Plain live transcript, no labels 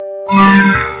Welcome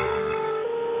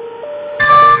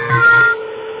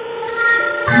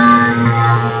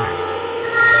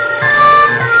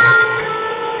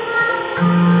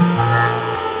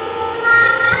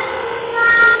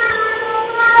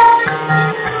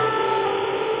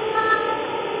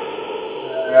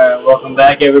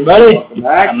back, everybody. Welcome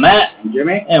back. I'm Matt. I'm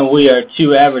Jimmy. And we are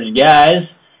Two Average Guys.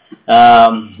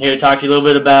 Here to talk to you a little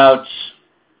bit about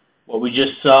what we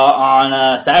just saw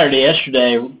on Saturday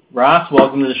yesterday. Ross,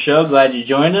 welcome to the show. Glad you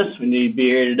joined us. We knew you'd be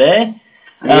here today.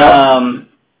 We're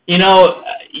going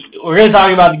to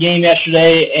talk about the game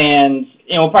yesterday, and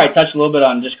we'll probably touch a little bit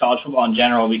on just college football in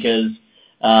general because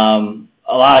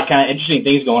a lot of kind of interesting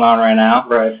things going on right now.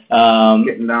 Right.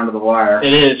 Getting down to the wire.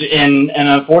 It is, and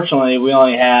unfortunately, we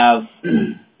only have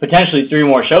potentially 3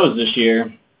 more shows this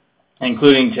year,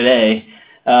 including today.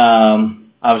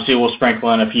 Obviously, we'll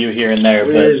sprinkle in a few here and there.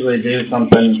 We usually do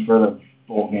something for the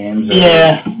bowl games.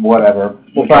 Or whatever.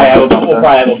 We'll probably have a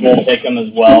bowl pick'em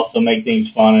as well, so make things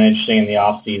fun and interesting in the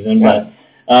off season. Yeah.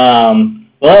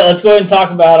 But let's go ahead and talk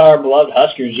about our beloved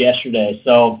Huskers yesterday.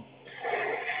 So.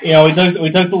 We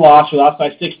took the loss. We lost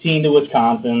by 16 to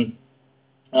Wisconsin.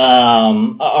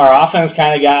 Our offense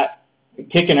kind of got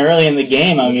kicking early in the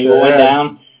game. I mean, we went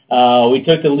down. We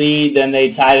took the lead, then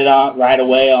they tied it on right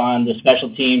away on the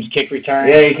special teams kick return.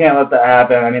 Yeah, you can't let that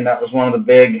happen. I mean, that was one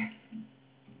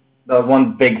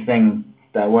big thing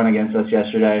that went against us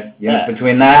yesterday. Yeah.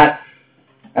 Between that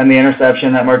and the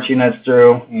interception that Martinez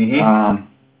threw. Mm-hmm.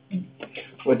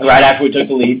 Right after we took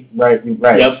the lead. Right.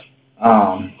 Yep.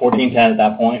 14-10 at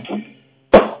that point.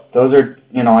 Those are,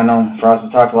 I know Frost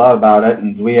has talked a lot about it,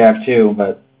 and we have too,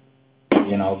 but,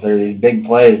 they're these big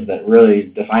plays that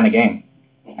really define a game.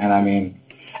 And,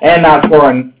 and not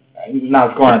scoring at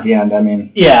the end.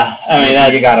 You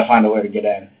got to find a way to get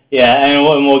in. Yeah, and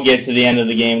we'll get to the end of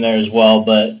the game there as well.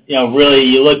 But, really,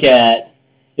 you look at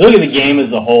the game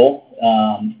as a whole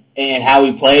and how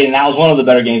we played, and that was one of the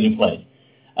better games we played.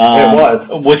 It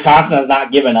was. Wisconsin has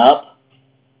not given up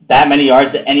that many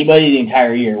yards to anybody the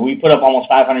entire year. We put up almost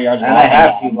 500 yards. And I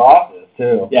have 2 losses,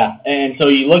 too. Yeah, and so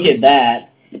you look at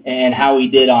that and how we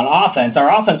did on offense. Our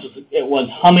offense was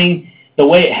humming the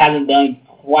way it hasn't done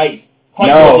quite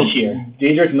well this year.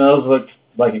 Dedrick Mills looked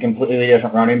like a completely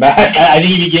different running back. I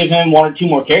think if you give him 1 or 2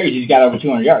 more carries, he's got over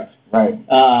 200 yards. Right.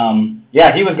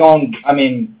 He was going,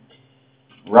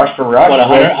 rush for rush.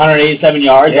 187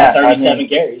 yards and 37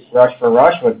 carries. Rush for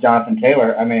rush with Jonathan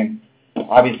Taylor.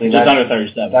 Obviously, just under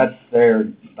 37.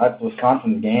 That's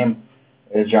Wisconsin's game,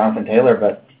 is Jonathan Taylor.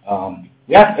 But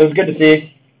it was good to see.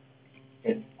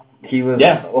 He was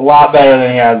a lot better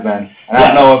than he has been. And I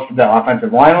don't know if the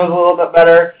offensive line was a little bit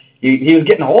better. He was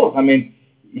getting hold of.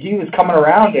 He was coming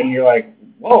around, and you're like,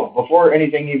 whoa! Before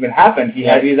anything even happened, he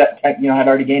had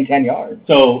already gained 10 yards.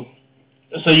 So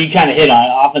you kind of hit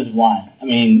on offensive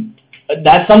line.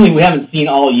 That's something we haven't seen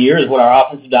all year is what our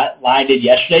offensive line did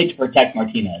yesterday to protect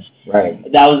Martinez. Right.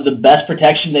 That was the best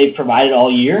protection they've provided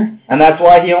all year. And that's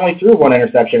why he only threw 1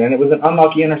 interception, and it was an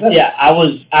unlucky interception. Yeah, I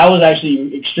was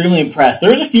actually extremely impressed.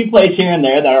 There's a few plays here and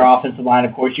there that our offensive line,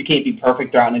 of course, you can't be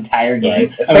perfect throughout an entire game.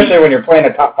 Right. Especially when you're playing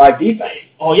a top 5 defense.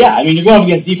 Oh, yeah. You're going up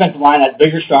against a defensive line that's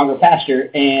bigger, stronger, faster,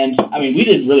 and, we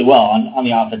did really well on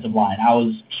the offensive line. I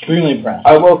was extremely impressed.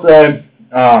 I will say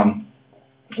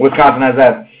Wisconsin has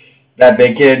that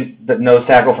big kid, that nose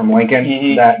tackle from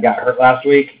Lincoln, that got hurt last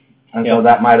week. And so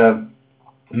that might have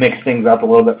mixed things up a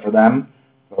little bit for them.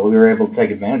 But we were able to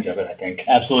take advantage of it, I think.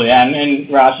 Absolutely.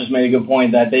 And Ross just made a good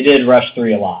point that they did rush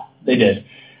 3 a lot. They did.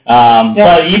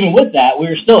 But even with that, we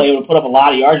were still able to put up a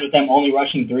lot of yards with them only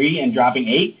rushing 3 and dropping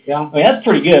 8. Yeah. That's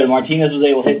pretty good. Martinez was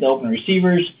able to hit the open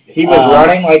receivers. He was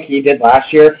running like he did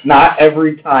last year. Not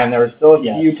every time. There were still a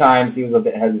few times he was a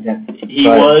bit hesitant. He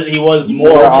was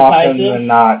more often decisive than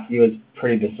not. He was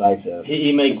pretty decisive.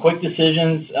 He made quick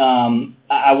decisions.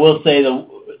 I will say the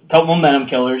couple momentum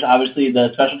killers. Obviously,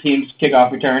 the special teams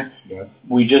kickoff return. Yes.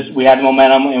 We had the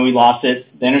momentum and we lost it.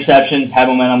 The interceptions had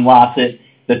momentum, lost it.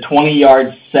 The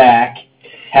 20-yard sack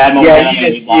had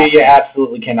momentum. You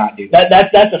absolutely cannot do that.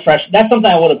 That's something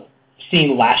I would have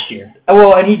seen last year.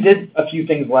 Well, and he did a few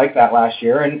things like that last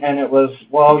year, and it was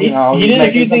he did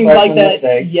a few things like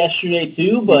that yesterday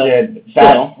too. But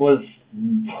that was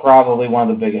probably one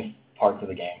of the biggest parts of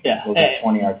the game. Yeah, was a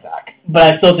 20-yard sack. But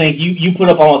I still think you put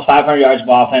up almost 500 yards of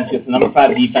offense against the number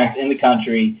 5 defense in the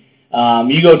country.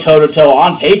 You go toe-to-toe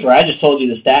on paper. I just told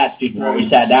you the stats before we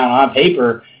sat down. On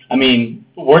paper,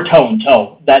 we're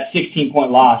toe-and-toe. That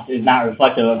 16-point loss is not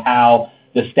reflective of how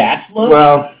the stats look.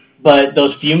 Well, but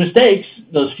those few mistakes,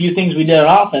 those few things we did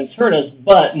on offense hurt us.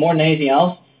 But more than anything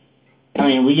else,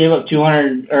 we gave up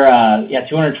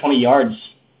 220 yards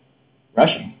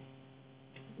rushing.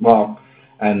 Well,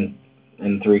 and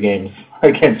in 3 games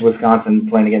against Wisconsin,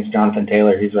 playing against Jonathan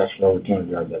Taylor, he's rushed for over 200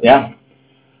 yards. Yeah.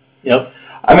 Yep.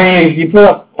 I mean, if you put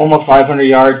up almost 500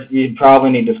 yards, you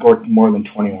probably need to score more than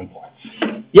 21 points.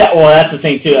 Yeah, well, that's the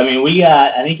thing, too. I mean, we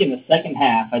got, I think in the second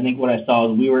half, I think what I saw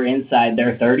was we were inside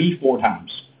their 30 4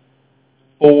 times.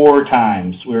 4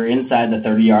 times we were inside the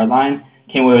 30-yard line,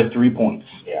 came away with 3 points.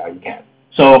 Yeah, you can't.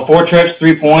 So 4 trips,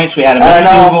 3 points. We had a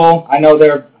field goal. I know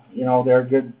they're a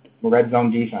good red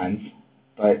zone defense,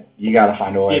 but you got to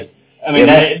find a way. I mean,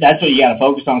 that's what you got to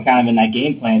focus on kind of in that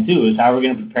game plan, too, is how we're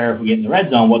going to prepare if we get in the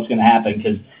red zone, what's going to happen.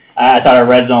 Because I thought our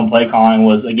red zone play calling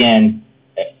was, again,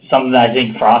 something that I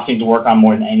think Frost needs to work on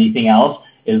more than anything else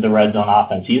is the red zone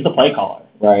offense. He's the play caller.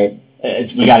 Right.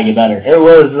 We got to get better. It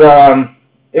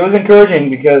was encouraging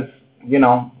because,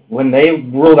 when they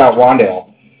ruled out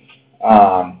Wandale,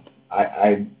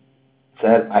 I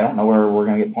said, I don't know where we're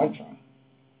going to get points from.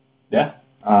 Yeah.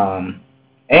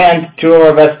 And 2 of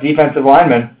our best defensive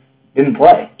linemen didn't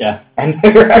play. Yeah. And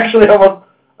they were actually almost,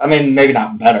 I mean, maybe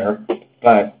not better,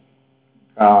 but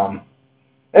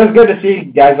it was good to see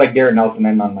guys like Garrett Nelson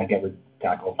in on like every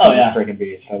tackle. Oh, yeah. Freaking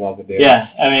beast. I love the dude. Yeah.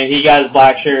 I mean, he got his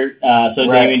black shirt. So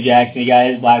right. Damian Jackson, he got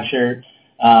his black shirt.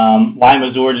 Ryan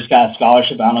Mazur just got a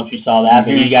scholarship. I don't know if you saw that,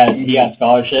 but he got a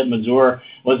scholarship. Mazur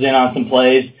was in on some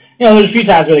plays. There's a few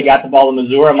times where they got the ball to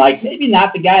Mazur. I'm like, maybe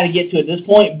not the guy to get to at this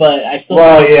point, but I still.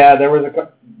 Well, yeah, there was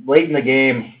late in the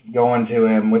game going to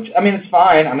him, which I mean, it's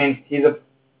fine. I mean, he's a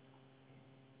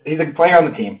player on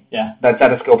the team. Yeah. That's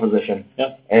at a skill position.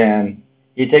 Yep. And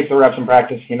he takes the reps in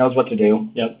practice. He knows what to do.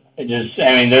 Yep. There's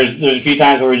a few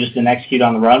times where we just didn't execute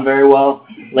on the run very well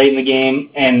late in the game,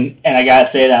 and I gotta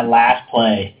say that last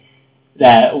play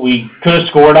that we could have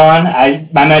scored on. I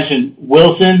mentioned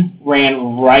Wilson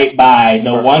ran right by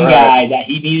the one guy that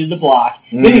he needed to block.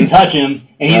 Didn't touch him,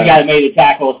 and he's the guy that made the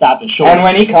tackle, stopped it short. And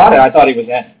when he caught it, I thought he was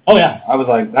in. Oh yeah. I was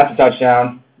like, that's a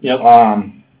touchdown. Yep.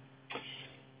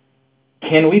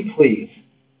 Can we please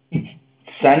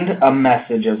send a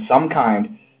message of some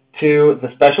kind to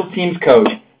the special teams coach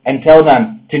and tell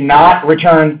them to not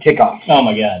return kickoffs? Oh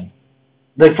my God.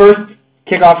 The first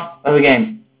kickoff of the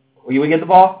game, we get the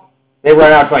ball, they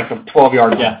run out to like the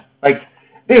 12-yard line. Yeah. Like,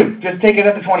 dude, just take it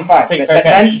at the 25.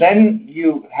 Then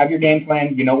you have your game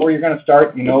plan. You know where you're going to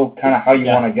start. You know kind of how you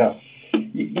want to go.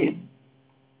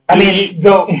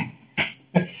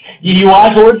 You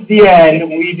watch towards the end,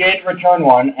 we did return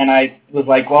one, and I was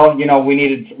like, well, we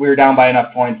were down by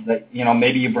enough points that,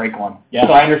 maybe you break one. Yeah.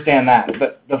 So I understand that.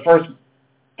 But the first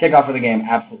kickoff of the game,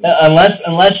 absolutely.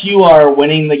 Unless you are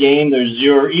winning the game, there's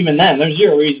zero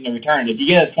reason to return it. If you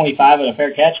get a 25 and a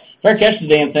fair catch the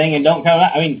damn thing and don't come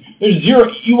out. I mean, there's zero.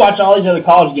 You watch all these other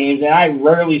college games, and I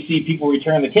rarely see people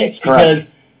return the kicks because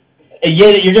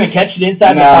you're going to catch it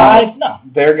inside the 5? No.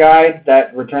 Their guy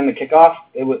that returned the kickoff,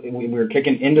 we were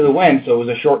kicking into the wind, so it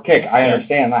was a short kick. I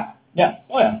understand that. Yeah.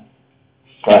 Oh, yeah.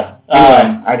 But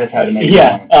anyway, I just had to make it.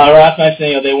 Yeah. Ross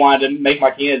mentioned they wanted to make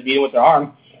Martinez beat him with their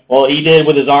arm. Well, he did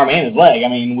with his arm and his leg. I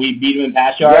mean, we beat him in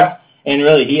pass yards, and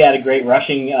really he had a great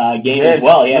rushing game as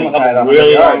well. He had a couple of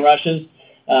really long rushes.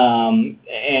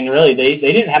 And really, they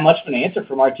didn't have much of an answer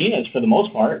for Martinez for the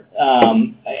most part.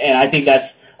 And I think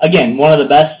that's, again, one of the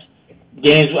best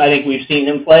games I think we've seen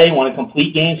him play, one of the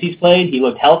complete games he's played. He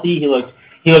looked healthy. He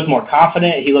looked more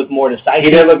confident. He looked more decisive. He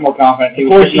did look more confident. He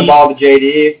was pushing the ball to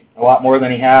JD a lot more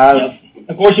than he has.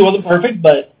 Of course, he wasn't perfect,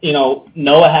 but,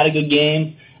 Noah had a good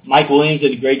game. Mike Williams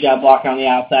did a great job blocking on the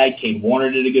outside. Cade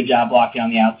Warner did a good job blocking on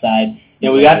the outside.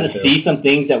 We got to see some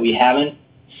things that we haven't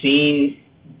seen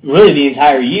really the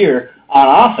entire year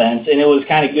on offense, and it was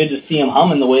kind of good to see them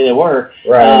humming the way they were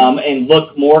and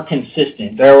look more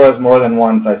consistent. There was more than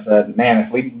once I said, man,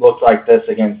 if we looked like this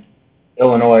against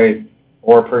Illinois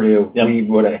or Purdue, we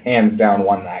would have hands down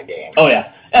won that game. Oh,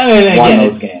 yeah. I mean, again, won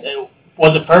those games.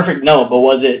 Was it perfect? No, but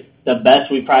was it the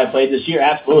best we probably played this year?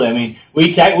 Absolutely. I mean,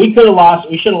 we could have lost.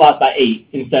 We should have lost by 8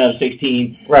 instead of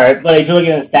 16. Right. But if you look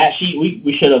at the stat sheet,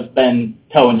 we should have been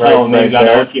toe and toe and maybe got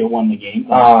OT or won the game.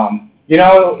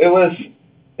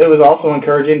 It was also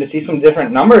encouraging to see some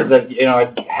different numbers that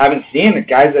I haven't seen. The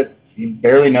guys that you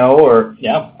barely know or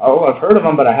I've heard of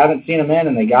them, but I haven't seen them in,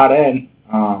 and they got in.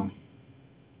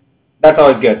 That's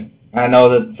always good. I know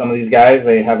that some of these guys,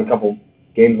 they have a couple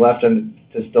games left and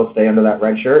to still stay under that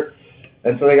red shirt.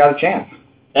 And so they got a chance.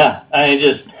 Yeah, I mean,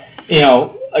 just,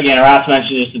 again, Ross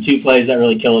mentioned just the 2 plays that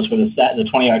really killed us for the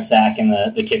 20-yard sack and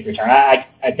the kick return. I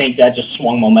think that just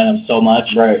swung momentum so much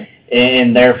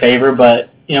in their favor. But,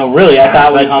 really, I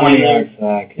thought we hung in there.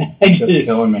 20-yard sack. It's just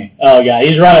killing me. Oh, God,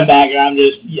 he's running back, and I'm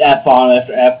just F-bomb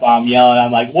after F-bomb yelling.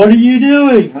 I'm like, what are you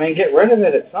doing? I mean, get rid of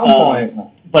it at some point.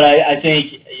 But I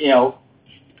think,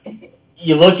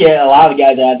 you look at a lot of the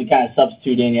guys that had to kind of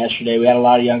substitute in yesterday. We had a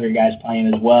lot of younger guys playing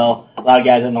as well. A lot of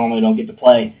guys that normally don't get to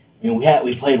play. I mean,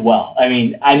 we played well. I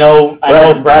mean, I know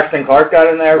Braxton Clark got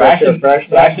in there. Braxton Clark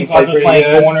was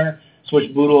playing corner,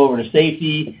 switched Boodle over to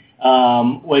safety,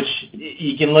 which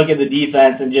you can look at the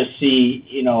defense and just see,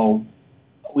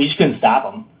 we just couldn't stop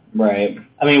them. Right.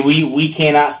 I mean, we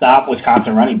cannot stop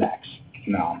Wisconsin running backs.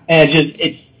 No. And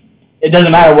it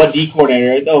doesn't matter what D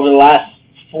coordinator. Over the last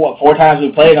four times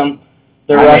we played them,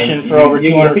 they're rushing for over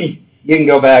 200. You can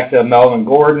go back to Melvin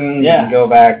Gordon. Yeah. You can go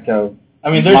back to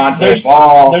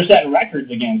they're setting records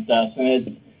against us,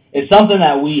 and it's something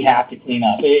that we have to clean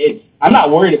up. I'm not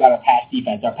worried about our pass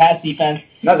defense. Our pass defense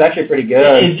it's actually pretty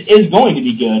good. Is going to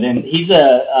be good, and he's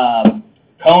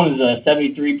Cone is a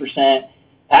 73%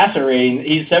 passer rating.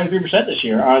 He's 73% this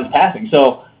year on his passing,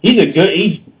 so he's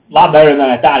a lot better than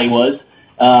I thought he was.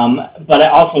 But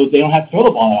also they don't have to throw the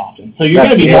ball that often, so you're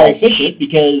going to be more efficient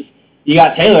because you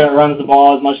got Taylor that runs the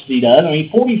ball as much as he does. I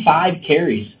mean, 45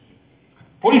 carries.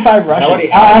 45 rushes.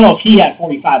 I don't know if he had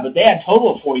 45, but they had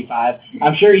total of 45.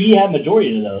 I'm sure he had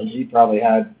majority of those. He probably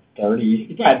had 30.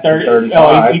 He probably had 30. 35.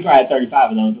 Oh, he probably had 35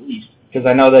 of those at least. Because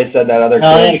I know they said that other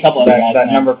kid, that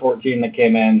number 14 that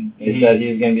came in, they said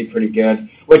he was going to be pretty good,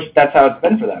 which that's how it's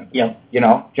been for them. Yep.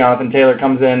 Jonathan Taylor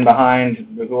comes in behind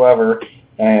whoever,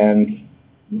 and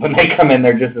when they come in,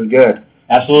 they're just as good.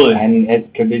 Absolutely. And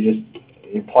it could be just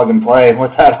plug and play.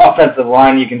 With that offensive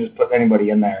line, you can just put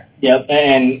anybody in there. Yep,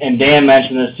 and Dan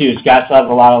mentioned this too. Scott still has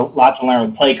a lot to learn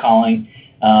with play calling.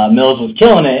 Mills was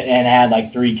killing it and had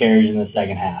like 3 carries in the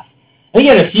second half. I think he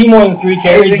had a few more than 3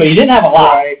 carries, but he didn't have a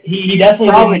lot. Right. He definitely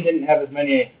probably didn't have as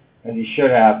many as he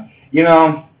should have.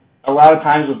 A lot of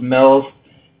times with Mills,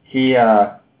 he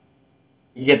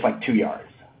gets like 2 yards,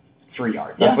 3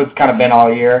 yards. That's what's kind of been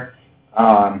all year.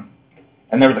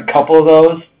 And there was a couple of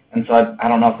those, and so I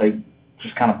don't know if they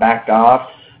just kind of backed off.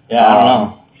 Yeah, I don't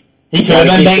know. He could have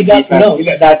been banged up.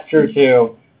 That's true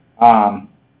too.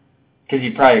 Because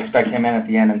you'd probably expect him in at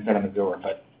the end instead of Mazur,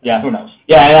 but who knows?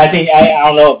 Yeah, and I think I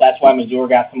don't know if that's why Mazur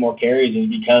got some more carries is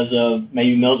because of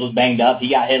maybe Mills was banged up.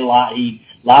 He got hit a lot. A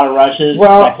lot of rushes.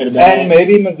 Well, that could have been and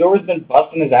maybe Mazur's been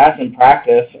busting his ass in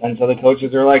practice, and so the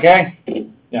coaches are like, "Hey,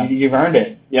 you've earned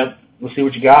it. Yep, we'll see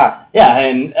what you got." Yeah,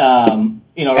 and and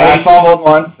he fumbled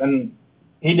once, and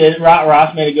he did.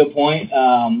 Ross made a good point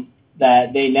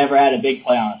that they never had a big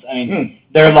play on us. I mean,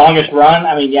 their longest run.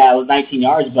 I mean, it was 19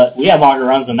 yards, but we had longer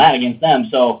runs than that against them.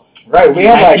 So we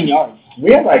had 19 yards.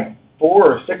 We had like 4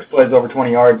 or 6 plays over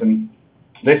 20 yards, and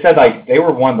they said like they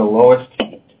were one of the lowest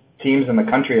teams in the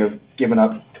country of giving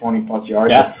up 20+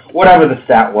 yards. Yeah. Whatever the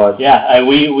stat was. Yeah,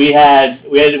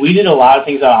 we did a lot of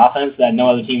things on offense that no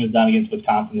other team has done against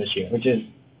Wisconsin this year, which is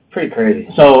pretty crazy.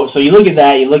 So you look at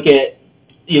that. You look at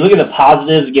the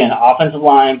positives again. Offensive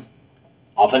line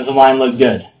looked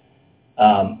good.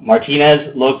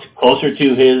 Martinez looked closer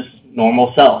to his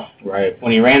normal self. Right.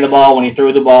 When he ran the ball, when he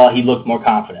threw the ball, he looked more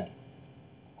confident.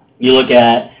 You look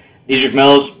at Dedrick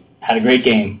Mills, had a great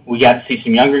game. We got to see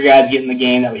some younger guys get in the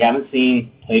game that we haven't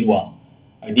seen, played well.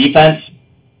 Our defense,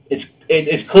 our defense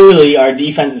is clearly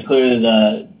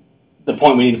the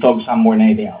point we need to focus on more than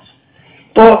anything else.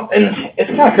 Well, and it's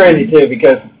kind of crazy too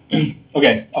because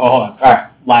okay. Oh, hold on. All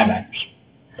right, linebackers.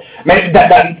 Man,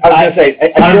 I was going to say,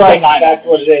 I feel like that's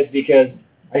what it is because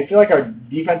I feel like our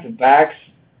defensive backs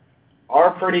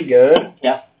are pretty good.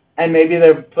 Yeah. And maybe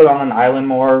they're put on an island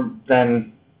more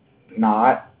than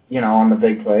not, on the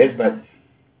big plays, but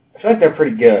I feel like they're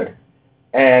pretty good.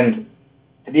 And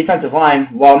the defensive line,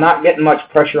 while not getting much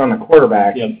pressure on the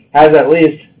quarterback, has at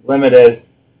least limited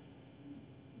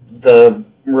the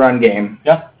run game.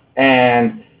 Yeah.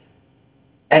 And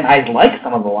I like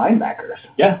some of the linebackers.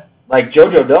 Yeah. Like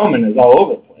JoJo Doman is all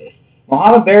over the place.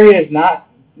 Mohamed Barry is not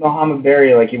Mohamed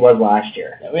Barry like he was last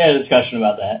year. Yeah, we had a discussion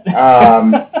about that.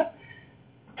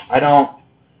 I don't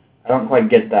quite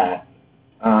get that.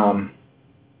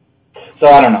 So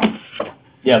I don't know.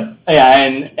 Yep. Yeah,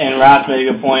 and Ross made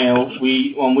a good point.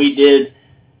 When we did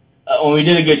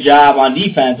a good job on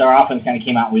defense, our offense kind of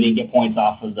came out and we didn't get points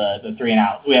off of the 3 and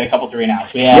outs. We had a couple 3 and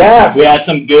outs. We had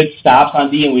some good stops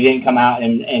on D, and we didn't come out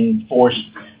and force.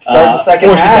 Start the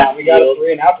second half. We got a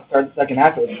 3 and out to start the second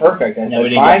half. It was perfect. And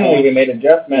finally, we made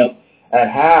adjustments at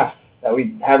half that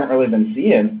we haven't really been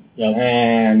seeing. Yep.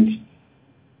 And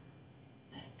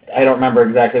I don't remember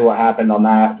exactly what happened on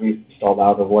that. We stalled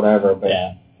out or whatever. But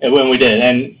when we did,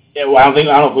 and I don't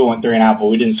know if we went 3 and out, but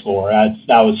we didn't score.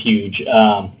 That was huge.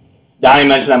 Donnie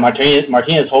mentioned that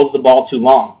Martinez holds the ball too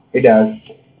long. He does.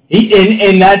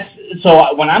 And that's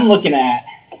so when I'm looking at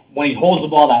when he holds the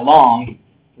ball that long,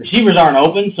 receivers aren't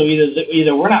open. So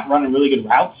either we're not running really good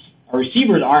routes, or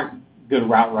receivers aren't good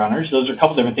route runners. Those are a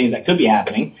couple different things that could be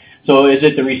happening. So is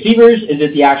it the receivers? Is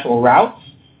it the actual routes?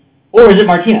 Or is it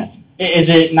Martinez? Is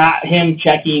it not him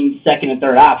checking second and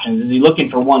third options? Is he looking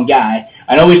for one guy?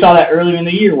 I know we saw that earlier in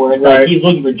the year where it's like he's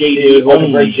looking for JD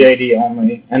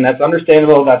only. And that's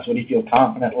understandable. That's what he feels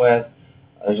confident with.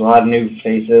 There's a lot of new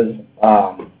faces.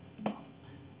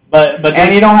 But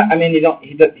and he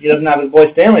doesn't have his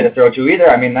boy Stanley to throw to either.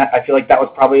 I mean, I feel like that was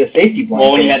probably a safety blanket.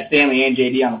 Well, when you had Stanley and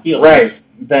JD on the field. Right.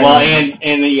 Then, well, and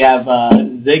then you have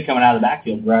Zig coming out of the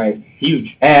backfield. Right.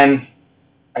 Huge. And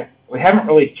we haven't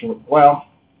really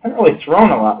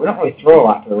thrown a lot. We don't really throw a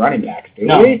lot to the running backs, do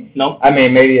we? No. I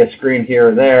mean, maybe a screen here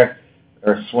or there,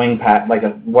 or a swing pat, like a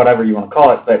whatever you want to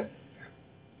call it. But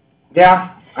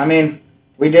yeah, I mean,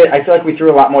 we did. I feel like we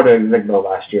threw a lot more to Zigbo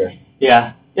last year.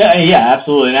 Yeah,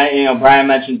 absolutely. And Brian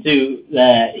mentioned too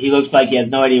that he looks like he has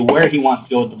no idea where he wants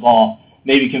to go with the ball.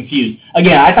 Maybe confused.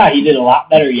 Again, I thought he did a lot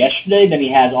better yesterday than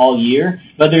he has all year,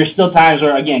 but there's still times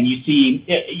where, again, you see,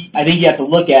 I think you have to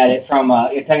look at it from,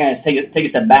 take a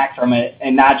step back from it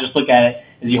and not just look at it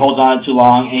as he holds on too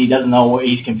long and he doesn't know where,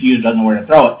 he's confused, doesn't know where to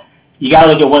throw it. You got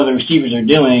to look at what the receivers are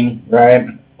doing. Right.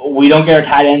 We don't get our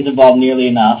tight ends involved nearly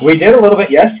enough. We did a little bit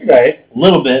yesterday. A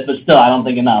little bit, but still, I don't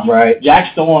think enough. Right.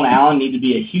 Jack Stoll and Allen need to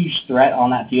be a huge threat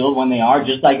on that field when they are,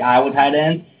 just like Iowa tight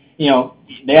ends.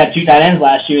 They had two tight ends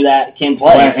last year that can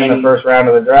play. Went in the first round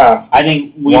of the draft. I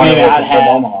think we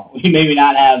maybe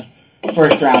not have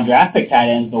first-round draft pick tight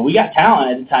ends, but we got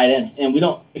talent at the tight ends, and we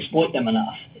don't exploit them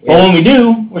enough. Yeah. But when we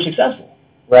do, we're successful.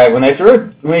 Right. When he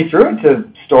threw it to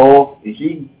Stoll,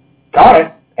 he caught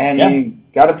it, and he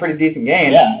got a pretty decent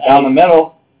game down the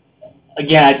middle.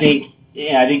 Again, I think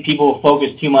people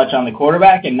focus too much on the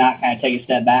quarterback and not kind of take a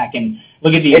step back and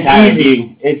look at the entire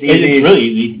view. It's really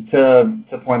easy to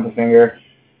point the finger.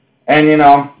 And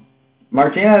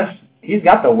Martinez, he's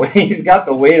got the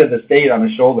weight of the state on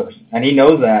his shoulders, and he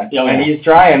knows that. And he's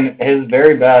trying his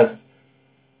very best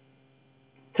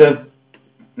to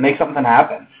make something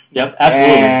happen. Yep,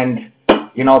 absolutely.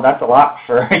 And that's a lot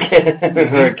for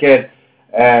a kid.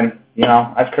 And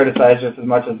I've criticized just as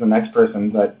much as the next person,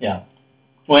 but yeah.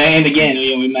 Well, and again,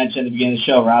 we mentioned at the beginning of the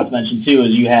show, Ross mentioned too,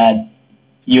 is you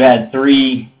had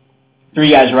three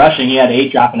guys rushing, you had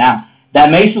 8 dropping out.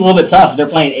 That makes it a little bit tough. If they're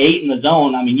playing 8 in the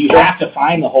zone, I mean, you have to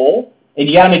find the hole, and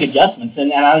you got to make adjustments,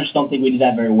 and I just don't think we did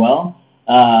that very well.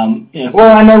 Well,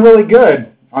 and they're really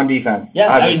good on defense. Yeah,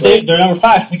 obviously. They're number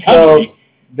 5 in the country. So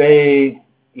they,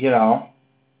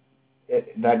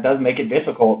 that does make it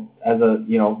difficult as to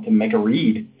make a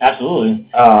read. Absolutely.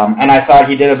 And I thought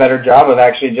he did a better job of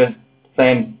actually just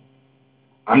saying,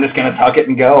 I'm just going to tuck it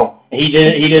and go. He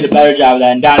did a better job of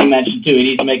that, and Donnie mentioned too. He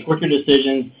needs to make quicker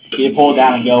decisions. He did pull it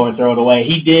down and go or throw it away.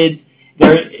 He did.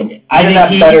 I think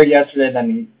he better yesterday than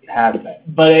he has been.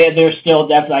 But there's still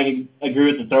definitely, I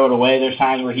agree with the throw it away. There's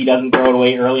times where he doesn't throw it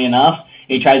away early enough.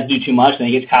 He tries to do too much, and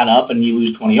he gets caught up, and you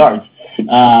lose 20 yards.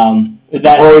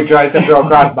 Or he tries to throw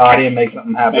across body and make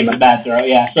something happen. Makes a bad throw,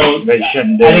 yeah. So they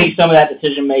shouldn't do. I think some of that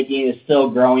decision making is still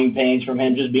growing pains from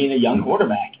him just being a young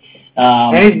quarterback.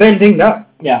 And he's been dinged up.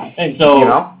 Yeah, and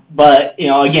so, but,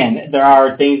 again, there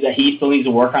are things that he still needs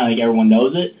to work on. I think everyone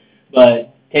knows it.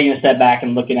 But taking a step back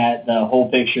and looking at the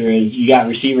whole picture is you got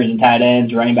receivers and tight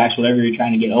ends, running backs, whatever you're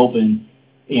trying to get open.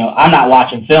 I'm not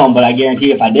watching film, but I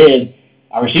guarantee if I did,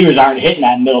 our receivers aren't hitting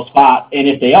that middle spot. And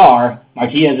if they are,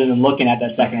 Martinez isn't looking at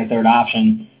that second or third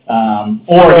option.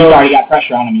 Or he's already got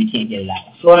pressure on him and you can't get it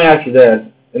out. So let me ask you this.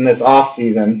 In this off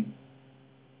season,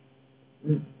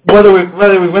 whether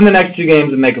we win the next 2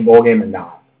 games and make a bowl game or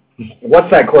not, what's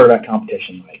that quarterback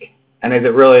competition like? And is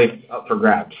it really up for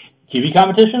grabs? QB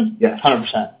competition? Yes.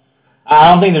 100%. I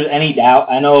don't think there's any doubt.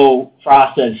 I know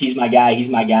Frost says he's my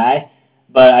guy,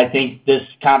 but I think this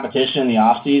competition in the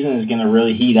offseason is going to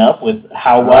really heat up with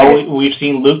how well we've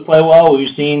seen Luke play well.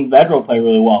 We've seen Vedro play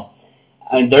really well.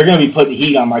 I mean, they're going to be putting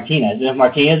heat on Martinez. And if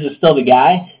Martinez is still the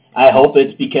guy, I hope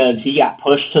it's because he got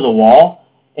pushed to the wall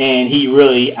and he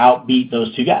really outbeat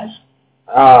those 2 guys.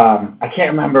 I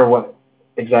can't remember what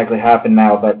exactly happened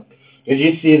now, but did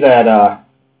you see that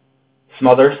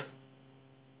Smothers?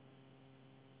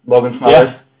 Logan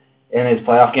Smothers in his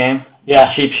playoff game.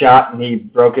 Yeah. Cheap shot, and he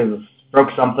broke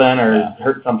something or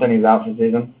hurt something. He's out for the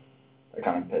season. That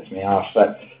kind of pissed me off.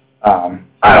 But I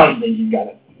don't think he's got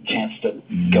a chance to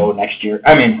go next year.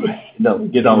 I mean, they'll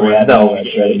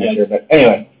ready next year. But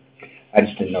anyway, I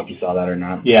just didn't know if you saw that or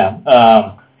not. Yeah.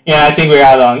 I think we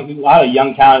have a lot of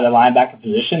young talent at the linebacker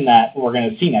position that we're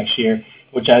going to see next year,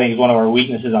 which I think is one of our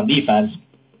weaknesses on defense.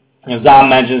 Zom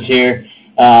mentions here,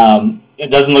 it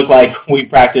doesn't look like we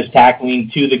practice tackling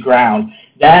to the ground.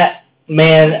 That,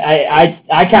 man,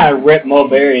 I kind of ripped Mo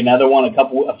Berry, another one,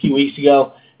 a few weeks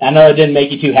ago, I know it didn't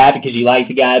make you too happy because you like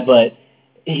the guy, but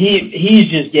he's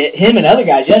just him and other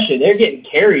guys yesterday, they're getting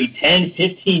carried 10,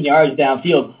 15 yards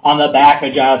downfield on the back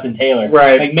of Jonathan Taylor.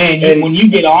 Right. Like, man, when you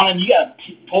get on him, you got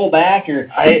to pull back.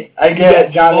 I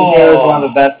get Jonathan Taylor's one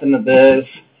of the best in the biz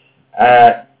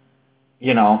at,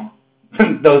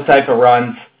 those type of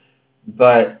runs,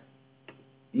 but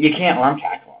you can't arm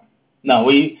tackle him. No,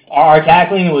 our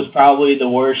tackling was probably the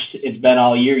worst it's been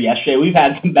all year yesterday. We've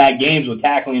had some bad games with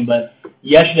tackling, but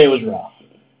yesterday was rough.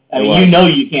 I mean,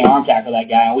 you can't arm tackle that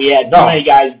guy. We had too many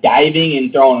guys diving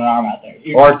and throwing an arm out there.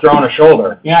 Or throwing a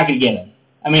shoulder. You're not going to get him.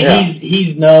 I mean,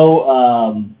 he's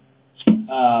no,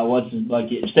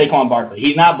 Saquon Barkley.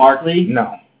 He's not Barkley.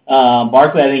 No.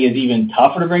 Barkley, I think, is even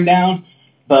tougher to bring down,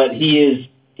 but he's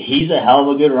a hell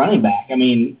of a good running back. I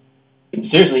mean,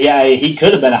 seriously, he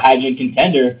could have been a Heisman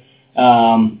contender,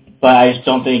 but I just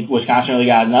don't think Wisconsin really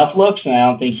got enough looks, and I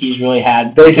don't think he's really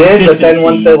had. They did, but then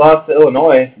once they lost to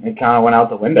Illinois, it kind of went out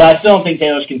the window. But I still don't think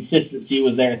Taylor's consistency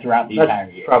was there throughout the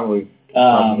entire year. Probably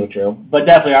true. But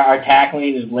definitely, our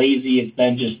tackling is lazy.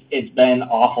 It's been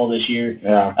awful this year.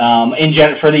 Yeah. In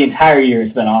general, for the entire year,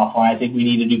 it's been awful. And I think we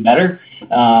need to do better.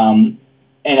 And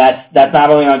that's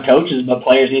not only on coaches, but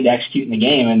players need to execute in the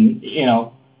game. And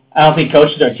I don't think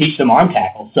coaches are teaching them arm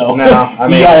tackles. So no, I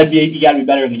mean, you gotta be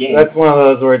better in the game. That's one of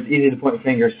those where it's easy to point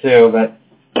fingers too, but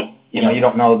you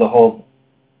don't know the whole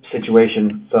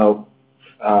situation. So,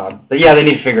 but yeah, they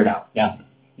need to figure it out. Yeah.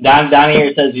 Donnie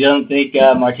here says he doesn't think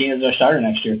Martinez is our starter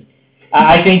next year.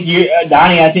 I think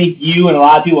Donnie, and a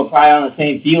lot of people are probably on the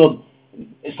same field.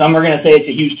 Some are going to say it's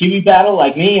a huge QB battle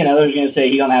like me, and others are going to say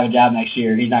he don't have a job next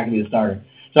year. He's not going to be the starter.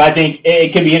 So I think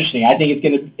it could be interesting. I think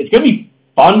it's going to be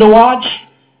fun to watch.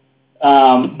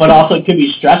 But also it could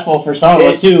be stressful for some of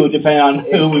us too, depending on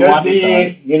who we want to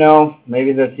start.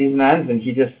 Maybe the season ends and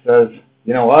he just says,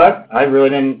 you know what, I really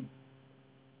didn't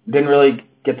really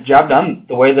get the job done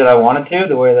the way that I wanted to,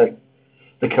 the way that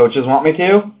the coaches want me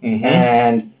to,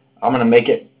 and I'm going to make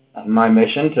it my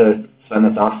mission to spend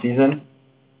this off season,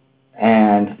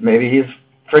 and maybe he's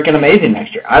freaking amazing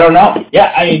next year. I don't know.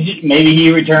 Yeah, maybe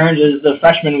he returns as the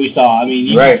freshman we saw. I mean,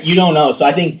 you don't know. So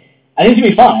I think it's going to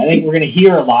be fun. I think we're going to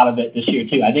hear a lot of it this year,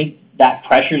 too. I think that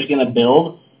pressure is going to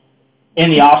build in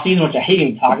the offseason, which I hate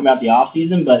even talking about the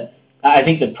offseason, but I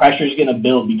think the pressure is going to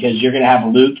build because you're going to have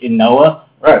Luke and Noah.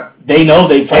 Right. They know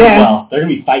they play well. They're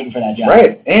going to be fighting for that job.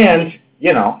 Right. And,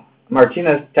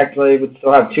 Martinez technically would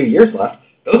still have 2 years left.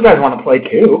 Those guys want to play,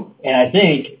 too. And I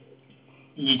think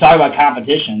you talk about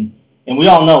competition, and we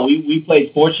all know, we played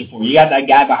sports before. You got that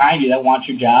guy behind you that wants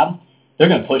your job, they're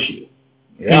going to push you.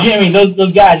 Yeah.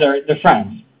 Those guys they're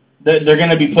friends. They're going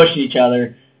to be pushing each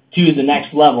other to the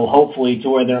next level, hopefully, to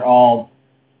where they're all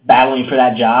battling for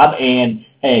that job. And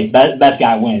hey, best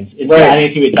guy wins. I think it's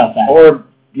going to be a tough battle. Or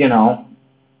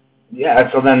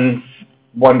so then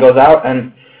one goes out,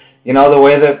 and the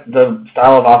way that the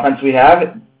style of offense we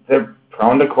have, they're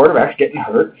prone to quarterbacks getting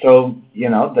hurt. So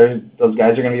those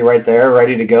guys are going to be right there,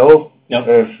 ready to go. Yep.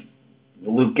 If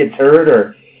Luke gets hurt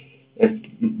or if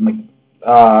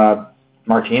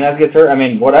Martinez gets hurt, I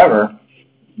mean, whatever.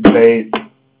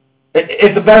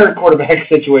 It's a better quarterback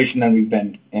situation than we've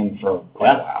been in for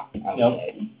quite a while, I would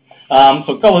say. So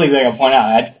a couple of things I got to point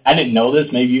out. I didn't know this.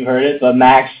 Maybe you heard it, but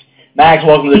Max,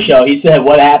 welcome to the show. He said,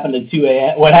 "What happened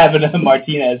to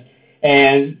Martinez?"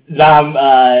 And Zom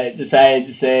decided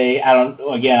to say,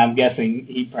 I'm guessing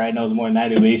he probably knows more than I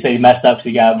do, but he said he messed up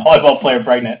because he got a volleyball player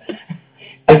pregnant.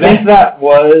 Is that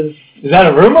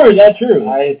a rumor or is that true?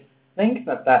 I think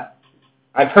that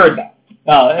I've heard that.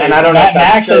 Oh, and I don't know if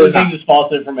that's Max true or thinks it's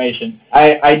false information.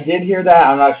 I did hear that.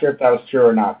 I'm not sure if that was true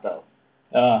or not, though.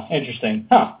 Interesting.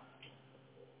 Huh.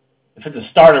 If it's a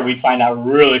starter, we'd find out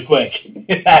really quick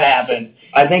if that happened.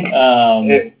 I think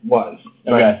it was.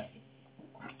 Okay.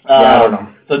 I don't know.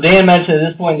 So Dan mentioned at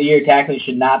this point in the year, tackling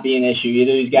should not be an issue.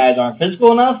 Either these guys aren't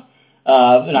physical enough,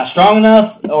 not strong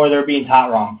enough, or they're being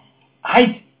taught wrong.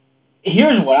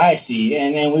 Here's what I see,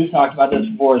 and we've talked about this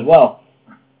before as well.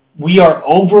 We are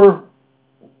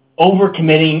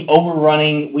over-committing,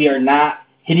 overrunning. We are not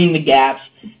hitting the gaps,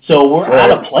 so we're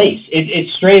out of place.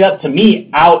 It's straight up, to me,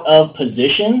 out of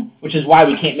position, which is why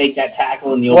we can't make that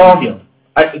tackle in the open field.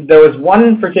 There was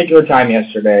one particular time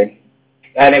yesterday,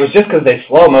 and it was just because they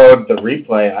slow-mode the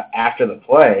replay after the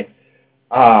play.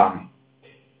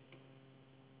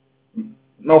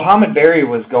 Mohamed Berry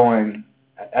was going,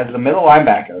 as the middle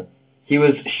linebacker, he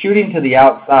was shooting to the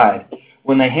outside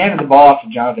when they handed the ball off to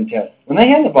Jonathan Taylor. When they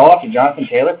handed the ball off to Jonathan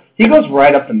Taylor, he goes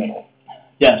right up the middle.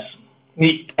 Yes.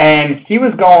 And he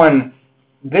was going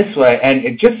this way, and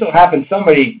it just so happened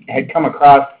somebody had come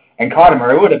across and caught him,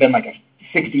 or it would have been like a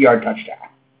 60-yard touchdown.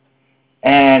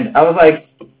 And I was like,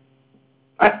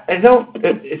 I don't.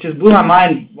 It just blew my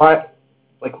mind. Why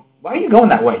are you going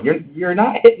that way? You're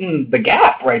not hitting the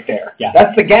gap right there. Yeah.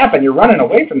 That's the gap, and you're running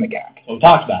away from the gap. What we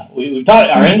talked about. We've talked.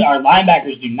 Our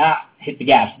linebackers do not hit the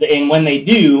gaps, and when they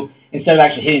do, instead of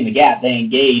actually hitting the gap, they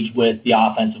engage with the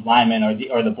offensive lineman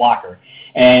or the blocker,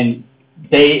 and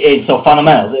so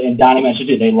fundamentals. And Donnie mentioned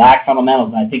too, they lack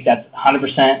fundamentals, and I think that's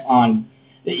 100% on.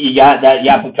 You got that. You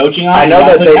have some coaching on. I know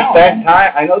that they spent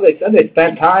time. I know they said they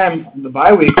spent time the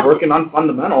bye week working on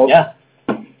fundamentals. Yeah.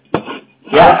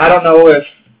 I don't know if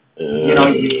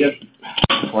you just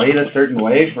played a certain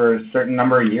way for a certain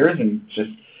number of years and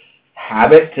just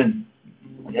habit to.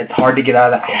 It's hard to get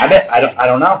out of that habit. I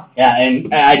don't know. Yeah,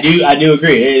 and I do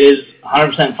agree. It is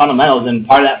 100% fundamentals, and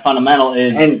part of that fundamental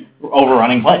is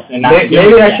overrunning plays. And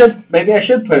maybe I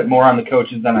should put it more on the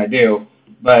coaches than I do,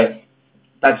 but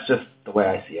that's just the way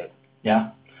I see it. Yeah.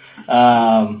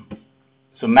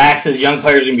 So Max says young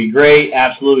players are going to be great.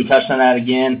 Absolutely, touched on that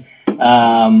again.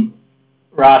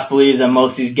 Ross believes that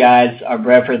most of these guys are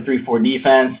bred for a 3-4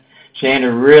 defense.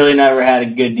 Shander really never had a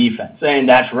good defense, and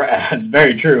that's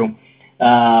very true.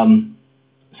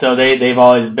 So they've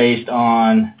always based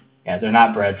on they're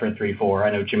not bred for a 3-4.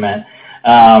 I know what you meant.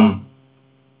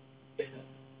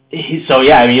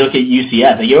 You look at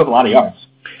UCF, they give up a lot of yards.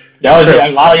 They always a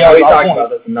lot of yards. We talked about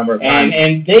this a number of times.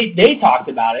 And they talked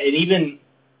about it, and even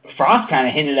Frost kind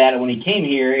of hinted at it when he came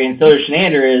here, and so does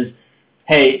Shenander is,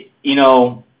 hey,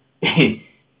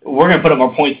 we're going to put up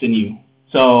more points than you.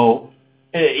 So,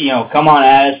 come on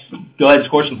at us. Go ahead and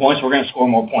score some points. We're going to score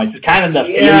more points. It's kind of the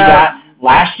feel we got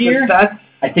last year.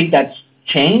 I think that's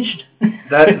changed.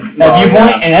 That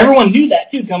viewpoint, and everyone knew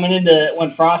that too coming into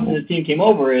when Frost and his team came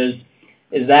over. Is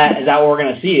that what we're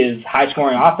going to see? Is high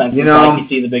scoring offense like you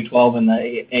see in the Big 12 and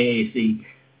the AAC?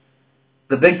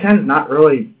 The Big Ten doesn't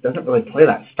really play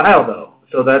that style though.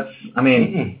 So that's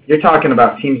you're talking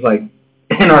about teams like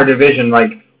in our division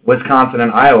like Wisconsin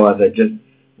and Iowa that just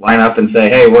line up and say,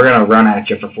 hey, we're going to run at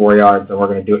you for 4 yards and we're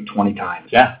going to do it 20 times.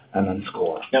 Yeah. And then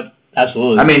score. Yep,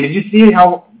 absolutely. Did you see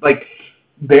how,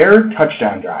 their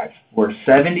touchdown drives were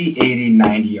 70, 80,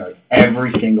 90 yards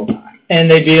every single time? And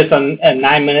they beat us on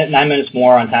 9 minutes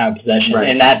more on time of possession. Right.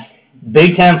 And that's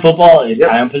Big Ten football is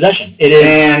time of possession. It is.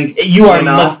 And you are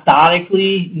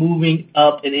methodically moving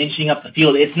up and inching up the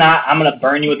field. It's not, I'm going to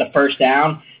burn you with the first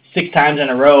down 6 times in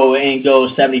a row and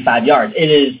go 75 yards. It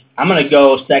is, I'm going to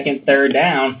go second, third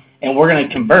down, and we're going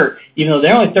to convert, even though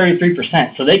they're only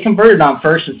 33%. So they converted on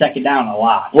first and second down a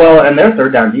lot. Well, and their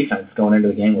third down defense going into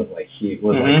the game was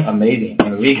amazing.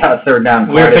 We got a third down.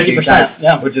 We were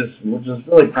 50%, which is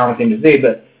really promising to see.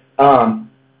 But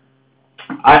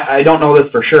I don't know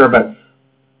this for sure, but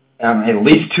at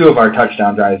least 2 of our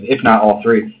touchdown drives, if not all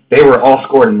 3, they were all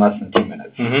scored in less than 2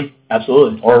 minutes. Mm-hmm.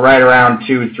 Absolutely. Or right around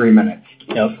 2-3 minutes.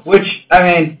 Yep. Which,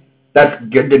 that's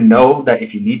good to know that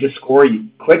if you need to score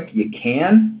quick, you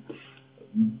can.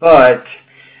 But,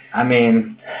 we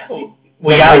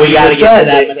got to get to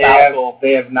that methodical.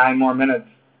 They have 9 more minutes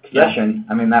possession.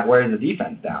 Yeah. That wears the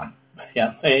defense down.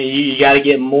 Yeah, you got to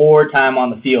get more time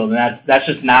on the field, and that's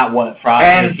just not what Frost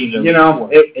and his team does.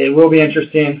 It will be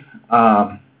interesting.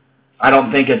 I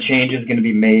don't think a change is going to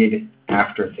be made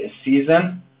after this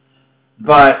season,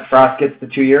 but Frost gets the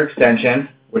 2-year extension,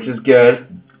 which is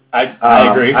good. I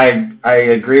agree. I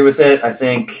agree with it. I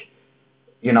think,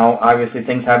 obviously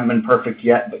things haven't been perfect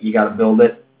yet, but you got to build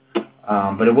it.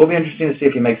 But it will be interesting to see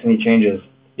if he makes any changes.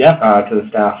 To the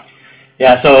staff.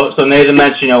 Yeah. So Nathan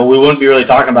mentioned, we wouldn't be really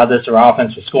talking about this if our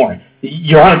offense was scoring.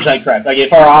 You're 100% correct.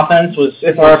 If our offense was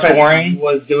scoring,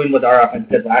 was doing what our offense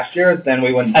did last year, then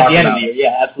we wouldn't talk about it. At the end of the year,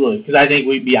 yeah, absolutely. Because I think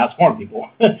we'd be outscoring people.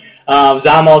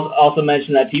 Zom also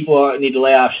mentioned that people need to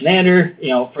lay off Shenander,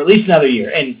 for at least another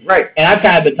year. And I've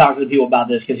kind of been talking to people about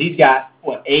this because he's got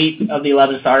 8 of the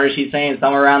 11 starters. He's saying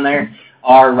somewhere around there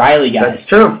are Riley guys. That's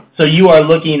true. So you are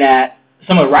looking at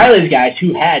some of Riley's guys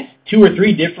who had 2 or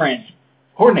 3 different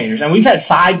coordinators, and we've had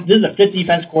 5. This is a 5th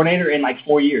defense coordinator in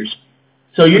 4 years.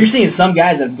 So you're seeing some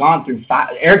guys that have gone through 5.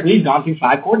 Eric Lee's gone through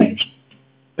 5 coordinators.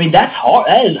 That's hard.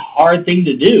 That is a hard thing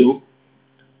to do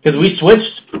because we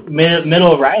switched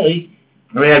middle of Riley.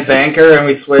 We had Banker, and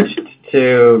we switched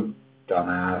to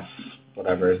Dumbass,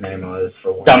 whatever his name was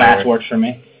for 1 Dumbass year. Works for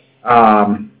me.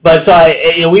 But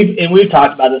so we've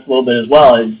talked about this a little bit as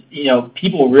well. Is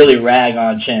people really rag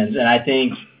on Chins, and I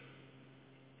think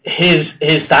his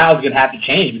style is going to have to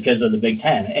change because of the Big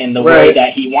Ten and the way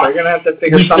that he wants. They're going to have to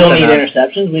figure something out. We still need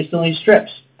interceptions. We still need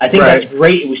strips. I think that's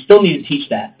great. We still need to teach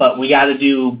that, but we got to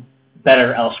do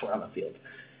better elsewhere on the field.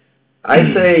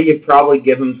 I'd say you probably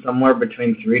give him somewhere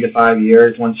between 3 to 5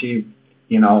 years once the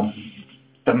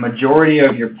majority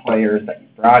of your players that you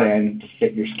brought in to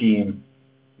fit your scheme,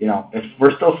 if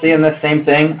we're still seeing this same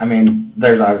thing, I mean,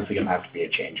 there's obviously going to have to be a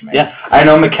change made. Yeah. I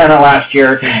know McKenna last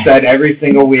year said every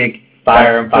single week,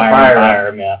 fire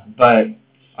him, yeah. But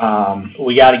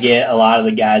we got to get a lot of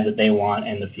the guys that they want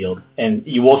in the field, and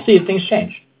you will see if things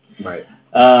change. Right.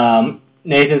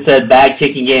 Nathan said bad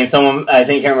kicking game. Someone, I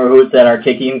think, I can't remember who said our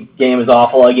kicking game is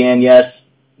awful again. Yes,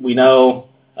 we know.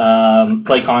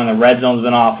 Play calling the red zone's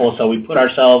been awful, so we put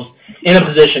ourselves in a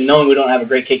position, knowing we don't have a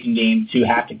great kicking game, to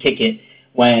have to kick it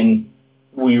when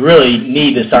we really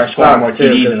need to start scoring more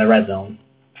TDs in the red zone.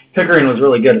 Pickering was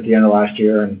really good at the end of last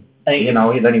year, and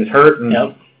then he was hurt, and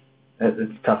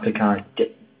it's tough to kind of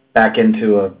get back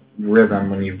into a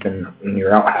rhythm when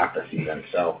you're out half the season.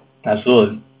 So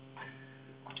absolutely.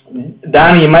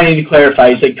 Donnie, you might need to clarify.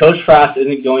 You said Coach Frost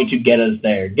isn't going to get us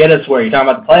there. Get us where? You're talking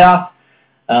about the playoff?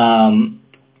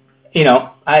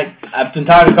 I've been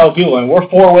talking to a couple people, and we're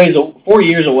 4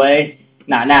 years away.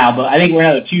 Not now, but I think we're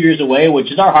another 2 years away,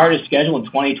 which is our hardest schedule in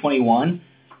 2021,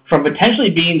 from potentially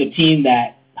being the team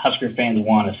that Husker fans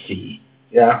want to see.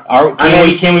 Yeah.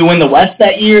 Can we win the West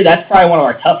that year? That's probably one of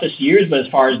our toughest years, but as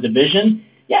far as division,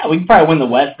 yeah, we can probably win the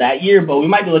West that year, but we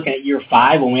might be looking at year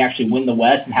 5 when we actually win the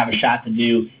West and have a shot to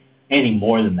do anything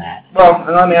more than that. Well,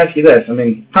 and let me ask you this. I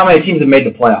mean, how many teams have made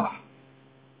the playoff?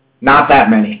 Not that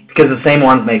many, because the same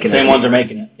ones making it. Same ones are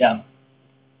making it, yeah.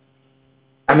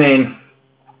 I mean,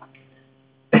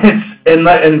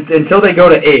 until they go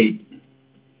to 8.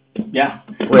 Yeah.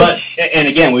 And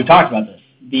again, we've talked about this.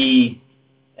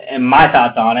 And my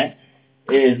thoughts on it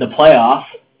is the playoff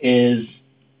is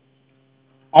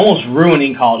almost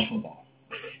ruining college football.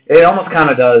 It almost kind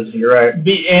of does. You're right.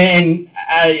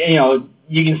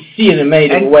 You can see it in many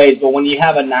different ways, but when you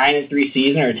have a 9-3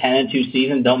 season or a 10-2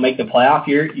 season, don't make the playoff,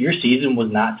 your season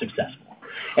was not successful.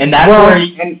 And that's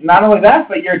and not only that,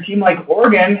 but you're a team like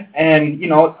Oregon, and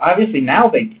obviously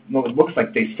now it looks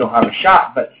like they still have a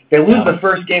shot, but they lose the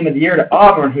first game of the year to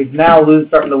Auburn, who's now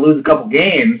starting to lose a couple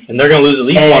games, and they're going to lose at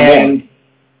least one more.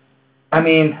 I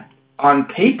mean, on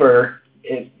paper,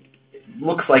 it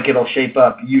looks like it'll shape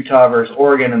up Utah versus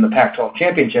Oregon in the Pac-12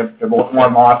 championship. They're both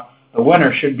one loss. The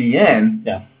winner should be in,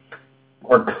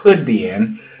 or could be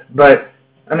in, but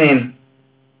I mean,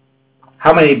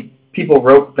 how many people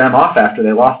wrote them off after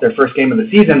they lost their first game of the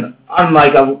season on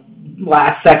like a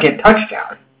last-second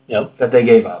touchdown that they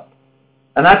gave up?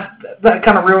 And that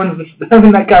kind of ruins it.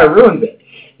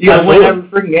 You got to win every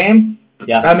freaking game.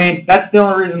 Yeah. I mean, that's the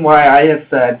only reason why I have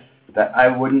said that I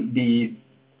wouldn't be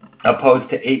opposed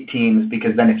to 8 teams,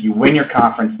 because then if you win your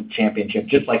conference championship,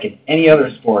 just like in any other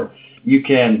sport, you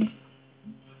can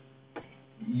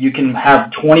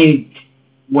have 20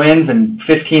 wins and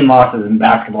 15 losses in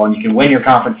basketball, and you can win your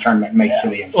conference tournament and make it to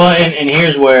the NCAA. Well, and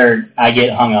here's where I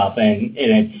get hung up, and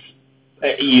it's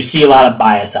you see a lot of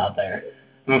bias out there.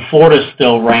 I mean, Florida's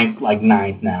still ranked like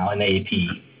 9th now in AP.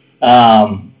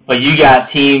 But you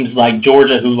got teams like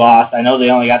Georgia who lost. I know they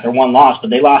only got their one loss, but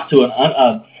they lost to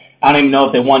I don't even know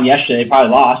if they won yesterday. They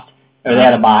probably lost, or they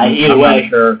had a bye. Either way,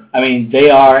 sure. I mean, they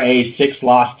are a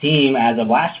 6-loss team as of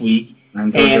last week,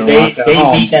 and they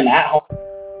beat them at home.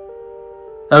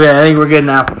 Okay, I think we're good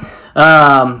now.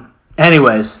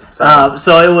 Anyways,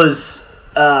 so it was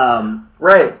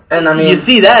right, and I mean, you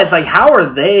see that it's like, how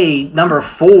are they number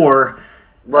 4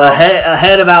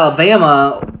 ahead of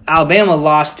Alabama? Alabama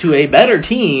lost to a better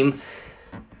team.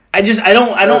 I don't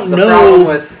know.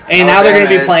 And now they're going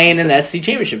to be playing in the SEC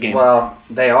championship game. Well,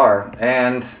 they are,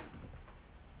 and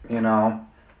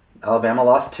Alabama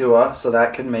lost Tua, so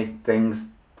that could make things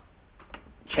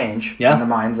change in the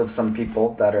minds of some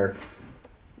people that are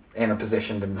in a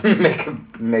position to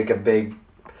make a big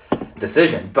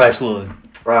decision. But absolutely.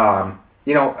 How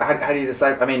do you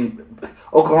decide? I mean,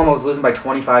 Oklahoma was losing by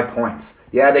 25 points.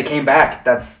 Yeah, they came back.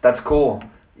 That's cool.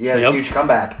 Yeah, a huge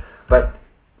comeback. But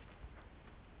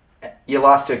you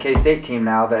lost to a K-State team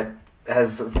now that has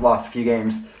lost a few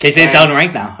games. K-State's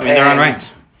unranked now. I mean, they're unranked.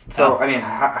 So, I mean,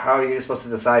 how are you supposed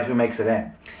to decide who makes it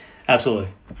in? Absolutely.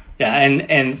 Yeah, and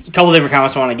a couple different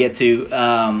comments I want to get to.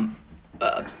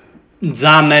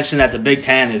 Zom mentioned that the Big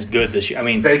Ten is good this year. I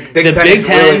mean, the Big Ten is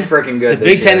really freaking good this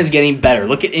year. The Big Ten is getting better.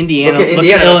 Look at Indiana. Look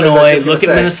at Illinois. Look at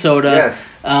Minnesota.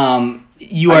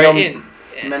 Yes.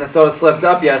 Minnesota slipped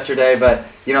up yesterday, but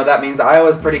that means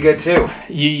Iowa's pretty good too.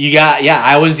 You got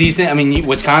Iowa's decent. I mean,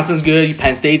 Wisconsin's good.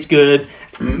 Penn State's good.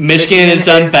 Michigan has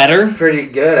done better. Pretty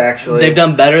good, actually. They've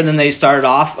done better than they started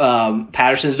off.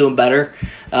 Patterson's doing better.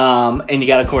 And you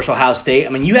got, of course, Ohio State. I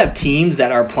mean, you have teams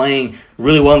that are playing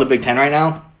really well in the Big Ten right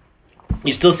now.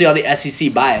 You still see all the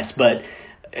SEC bias, but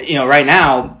right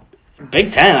now,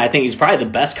 Big Ten, I think, is probably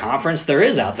the best conference there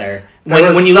is out there.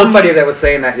 When you somebody that was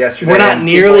saying that yesterday, we're not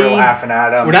nearly laughing at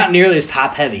them. We're not nearly as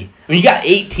top heavy. I mean, you got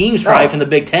 8 teams probably from the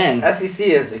Big Ten. SEC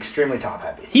is extremely top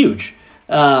heavy. Huge.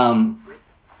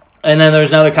 And then there's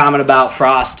another comment about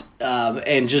Frost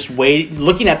and just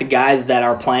looking at the guys that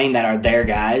are playing that are their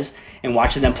guys and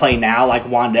watching them play now, like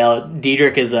Wandale.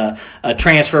 Diedrich is a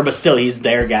transfer, but still he's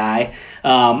their guy.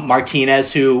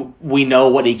 Martinez, who we know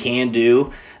what he can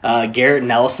do. Garrett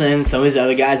Nelson, some of these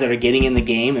other guys that are getting in the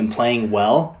game and playing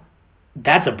well.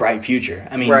 That's a bright future.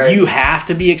 I mean, you have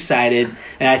to be excited.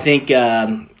 And I think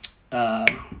I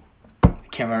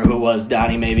can't remember who it was,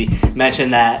 Donnie maybe,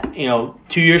 mentioned that,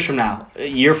 2 years from now,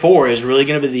 year 4 is really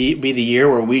going to be the year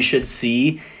where we should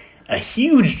see a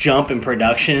huge jump in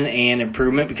production and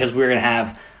improvement because we're going to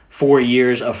have 4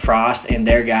 years of Frost and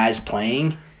their guys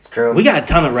playing. It's true. We got a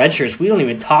ton of red shirts we don't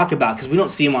even talk about because we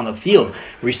don't see them on the field.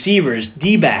 Receivers,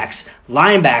 D-backs,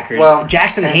 linebackers. Well,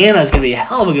 Jackson Hanna is going to be a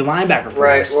hell of a good linebacker for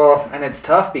us. Right, well, and it's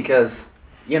tough because,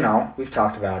 we've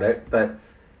talked about it, but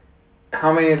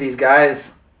how many of these guys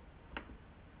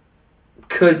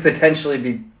could potentially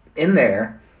be in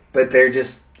there, but they're just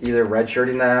either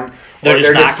redshirting them,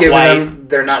 they're just giving them,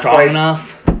 they're not strong quite enough,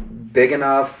 big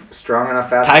enough, strong enough,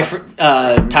 fast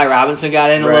enough. Ty Robinson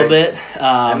got in a little bit.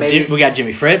 We got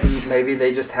Jimmy Fritz. Maybe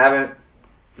they just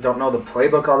don't know the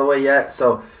playbook all the way yet,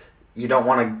 so you don't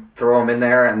want to throw them in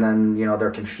there, and then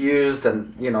they're confused,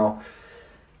 and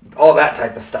all that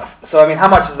type of stuff. So I mean, how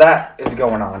much of that is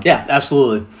going on? Yeah,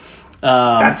 absolutely.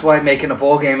 That's why making a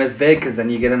bowl game is big, because then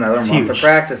you get another month of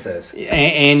practices.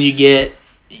 And you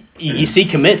see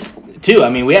commits, too. I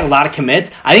mean, we had a lot of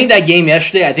commits. I think that game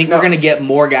yesterday, we're going to get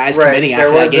more guys committing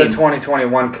after that game. There was a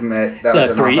 2021 commit. That was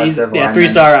an offensive lineman.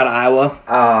 3-star out of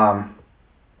Iowa.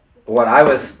 What I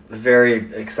was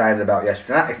very excited about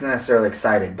yesterday, not necessarily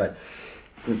excited, but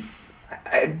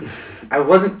I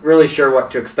wasn't really sure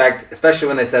what to expect, especially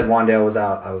when they said Wandale was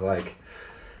out. I was like,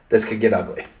 this could get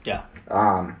ugly. Yeah.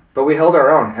 But we held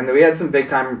our own, and we had some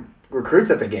big-time recruits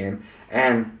at the game,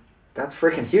 and that's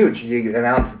freaking huge. You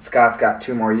announced that Scott's got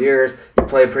 2 more years. You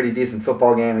play a pretty decent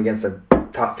football game against a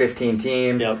top 15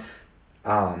 team. Yep.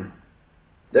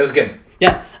 It was good.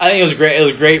 Yeah, I think it was great. It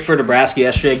was great for Nebraska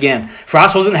yesterday. Again,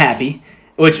 Frost wasn't happy,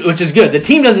 which is good. The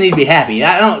team doesn't need to be happy.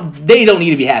 They don't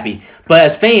need to be happy.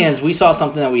 But as fans, we saw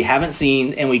something that we haven't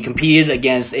seen, and we competed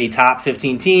against a top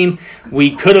 15 team.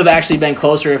 We could have actually been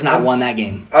closer, if not won that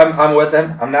game. I'm with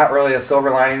him. I'm not really a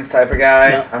silver linings type of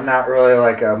guy. No. I'm not really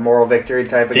like a moral victory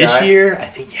type of guy. This year,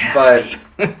 I think you have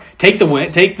to be. Take the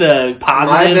win. Take the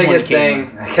positive. My biggest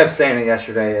thing, I kept saying it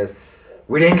yesterday, is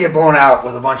we didn't get blown out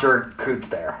with a bunch of recruits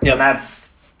there. Yep. And that's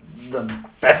the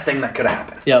best thing that could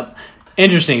happen. Yep.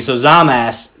 Interesting. So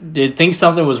Zamas did think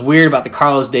something was weird about the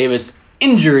Carlos Davis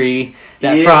injury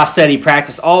that Frost said he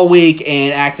practiced all week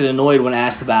and acted annoyed when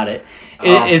asked about it.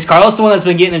 Is Carlos the one that's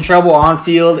been getting in trouble on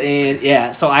field? And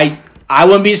yeah, so I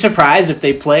wouldn't be surprised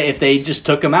if they just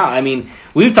took him out. I mean,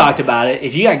 we've talked about it.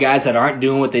 If you got guys that aren't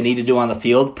doing what they need to do on the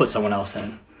field, put someone else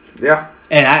in. Yeah.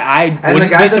 And I wouldn't be surprised. And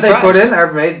the guys that they put in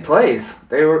there made plays.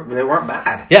 They weren't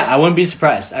bad. Yeah, I wouldn't be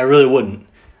surprised. I really wouldn't.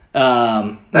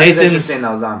 That's interesting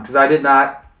though, Zon, because I did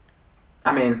not.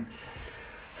 I mean,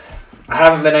 I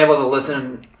haven't been able to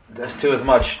listen to as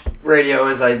much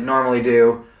radio as I normally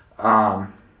do, so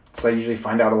I usually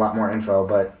find out a lot more info,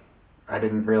 but I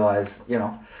didn't realize,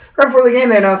 right before the game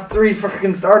they announced 3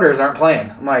 freaking starters aren't playing.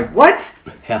 I'm like, what?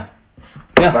 Yeah.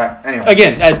 Yeah. But anyway.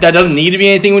 Again, that doesn't need to be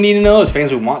anything we need to know. As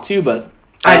fans, we want to, but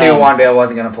I knew Wandale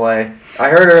wasn't going to play. I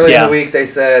heard earlier in the week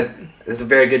they said there's a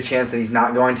very good chance that he's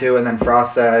not going to, and then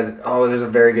Frost said, oh, there's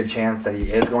a very good chance that he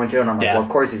is going to, and I'm like, well, of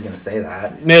course he's going to say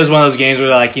that. It was one of those games where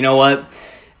they're like, you know what?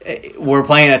 We're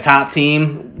playing a top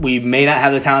team. We may not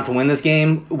have the talent to win this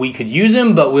game. We could use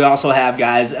him, but we also have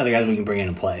other guys we can bring in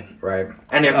and play. Right.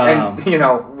 And they're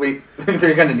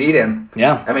going to need him.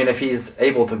 Yeah. I mean, if he's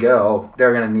able to go,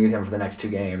 they're going to need him for the next 2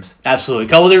 games. Absolutely. A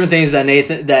couple of different things that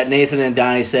Nathan and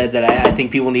Donnie said that I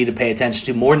think people need to pay attention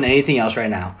to more than anything else right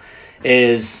now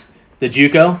is the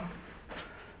JUCO.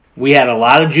 We had a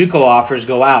lot of JUCO offers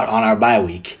go out on our bye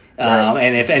week. Right.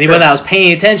 And if anybody that was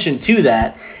paying attention to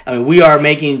that, I mean, we are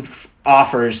making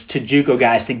offers to JUCO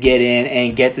guys to get in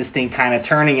and get this thing kind of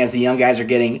turning as the young guys are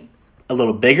getting a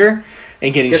little bigger.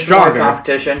 and getting get stronger. Get some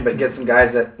competition, but get some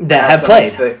guys that have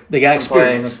played. They got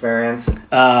experience.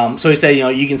 So he said,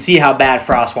 you can see how bad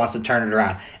Frost wants to turn it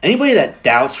around. Anybody that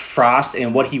doubts Frost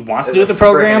and what he wants to do with the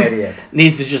program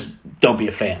needs to just don't be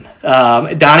a fan.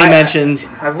 Donnie mentioned...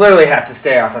 I literally have to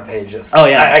stay off of pages. Oh,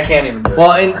 yeah. I can't even do it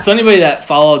anymore. And so anybody that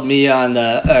followed me on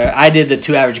I did the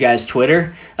Two Average Guys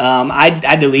Twitter.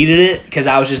 I deleted it because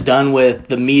I was just done with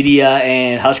the media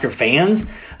and Husker fans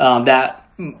that...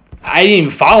 I didn't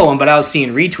even follow him, but I was seeing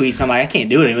retweets. I'm like, I can't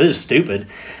do it anymore. This is stupid.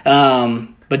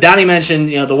 But Donnie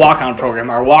mentioned, the walk-on program.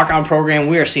 Our walk-on program,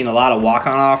 we are seeing a lot of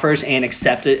walk-on offers and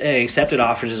accepted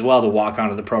offers as well to walk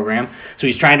onto the program. So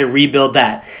he's trying to rebuild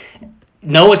that.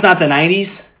 No, it's not the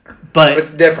 90s, but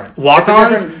it's different.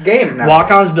 Walk-ons, it's a different game now.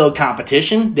 Walk-ons build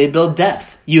competition. They build depth.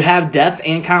 You have depth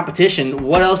and competition.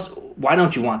 What else? Why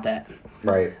don't you want that?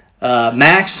 Right.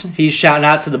 Max, he's shouting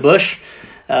out to the Busch.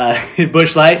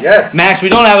 Busch Light. Yes. Max, we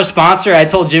don't have a sponsor. I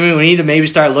told Jimmy we need to maybe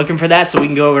start looking for that so we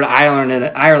can go over to Ireland in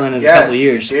a couple of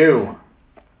years. Yes,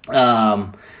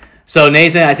 So,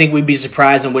 Nathan, I think we'd be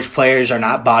surprised on which players are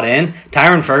not bought in.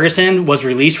 Tyron Ferguson was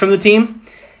released from the team.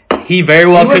 He very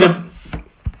well could have...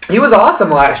 He was awesome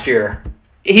last year.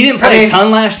 He didn't play a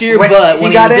ton last year, but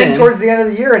when he got in towards the end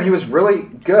of the year, and he was really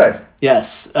good. Yes.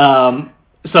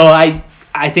 So, I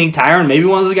think Tyron, maybe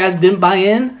one of those guys didn't buy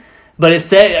in. But it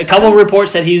said a couple of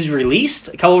reports said he was released.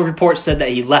 A couple of reports said that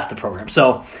he left the program.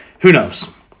 So who knows?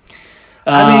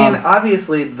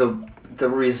 Obviously the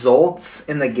results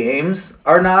in the games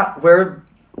are not where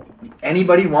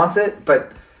anybody wants it.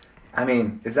 But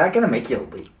is that going to make you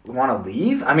want to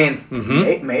leave?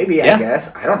 Maybe. I guess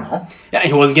I don't know. Yeah,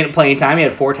 he wasn't getting playing time. He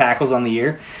had 4 tackles on the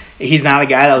year. He's not a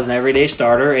guy that was an everyday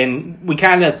starter, and we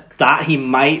kind of thought he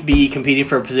might be competing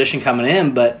for a position coming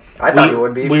in, but I thought he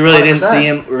would be. We really didn't see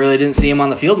him. We really didn't see him on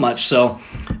the field much. So,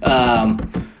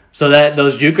 that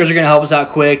those JUCOs are going to help us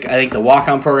out quick. I think the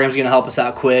walk-on program is going to help us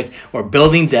out quick. We're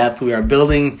building depth. We are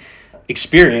building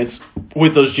experience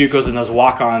with those JUCOs and those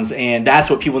walk-ons, and that's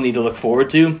what people need to look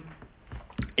forward to.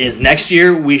 Is next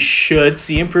year we should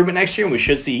see improvement next year, and we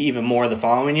should see even more the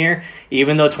following year.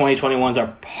 Even though 2021 is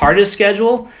our hardest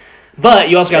schedule. But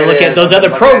you also got to look at those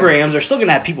other programs are still going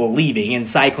to have people leaving and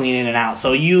cycling in and out.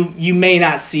 So you may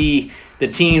not see the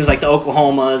teams like the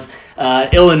Oklahomas.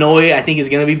 Illinois, I think, is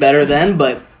going to be better then,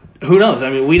 but who knows?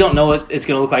 We don't know what it's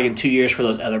going to look like in 2 years for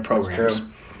those other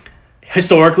programs.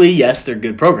 Historically, yes, they're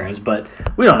good programs, but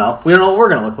we don't know. We don't know what we're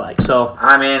going to look like. So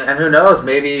and who knows?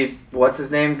 Maybe, what's his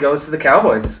name, goes to the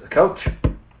Cowboys, coach.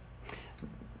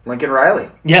 Lincoln Riley.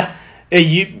 Yeah.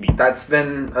 That's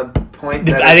been a point.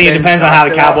 I think it depends on how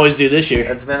the Cowboys do this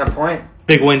year. That's been a point.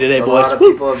 Big win today, boys. A lot of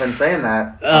people have been saying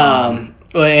that.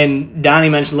 And Donnie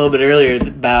mentioned a little bit earlier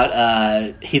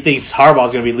about he thinks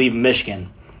Harbaugh's going to be leaving Michigan.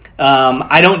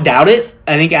 I don't doubt it.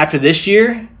 I think after this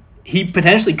year, he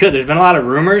potentially could. There's been a lot of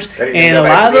rumors, and a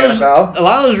lot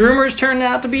of those rumors turned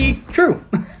out to be true.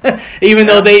 Even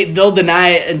though they'll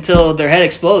deny it until their head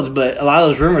explodes, but a lot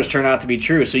of those rumors turn out to be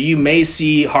true. So you may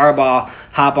see Harbaugh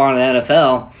hop on an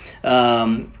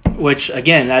NFL, which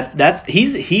again, that's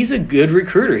he's a good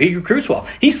recruiter. He recruits well.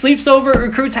 He sleeps over at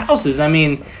recruits' houses.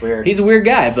 He's a weird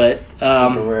guy, but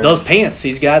those pants,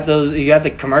 he got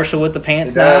the commercial with the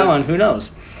pants now, and who knows.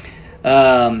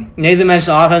 Nathan mentioned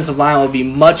the offensive line will be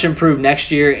much improved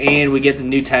next year, and we get the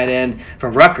new tight end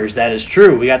from Rutgers. That is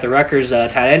true. We got the Rutgers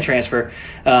tight end transfer.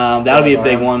 That'll be a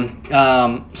big one.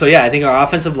 I think our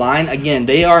offensive line, again,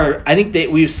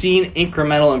 we've seen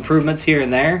incremental improvements here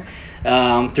and there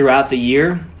throughout the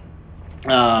year.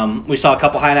 We saw a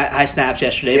couple high snaps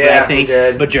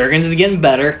yesterday, but Juergens is getting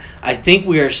better. I think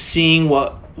we are seeing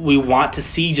what we want to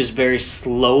see, just very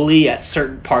slowly at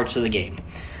certain parts of the game.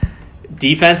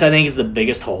 Defense, I think, is the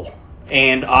biggest hole,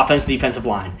 and defensive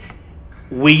line.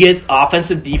 We get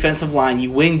offensive, defensive line.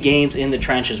 You win games in the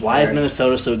trenches. Why is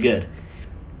Minnesota so good?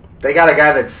 They got a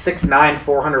guy that's 6'9",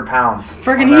 400 pounds.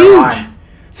 Freaking huge. Line.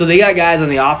 So they got guys on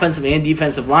the offensive and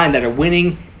defensive line that are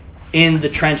winning in the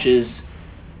trenches.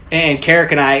 And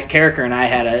Carricker and I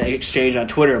had an exchange on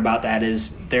Twitter about that. Is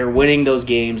they're winning those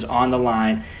games on the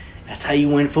line. That's how you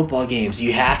win football games.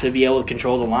 You have to be able to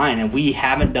control the line, and we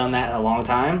haven't done that in a long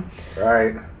time.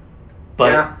 Right.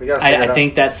 But I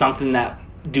think that's something that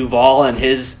Duval and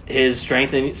his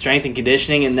strength and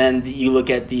conditioning, and then you look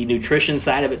at the nutrition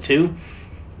side of it too.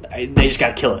 They just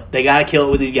got to kill it. They got to kill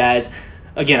it with these guys.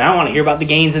 Again, I don't want to hear about the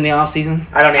gains in the offseason.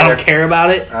 I don't care about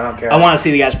it. I don't care. I want to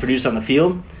see the guys produce on the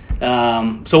field.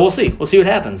 So we'll see. We'll see what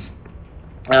happens.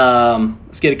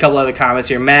 Let's get a couple other comments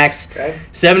here. Max, okay.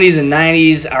 70s and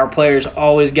 90s, our players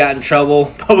always got in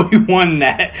trouble, but we won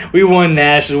that. We won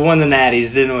nationals, won the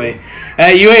Natties, didn't we?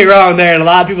 You ain't wrong there. And a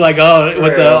lot of people are like,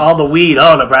 with all the weed,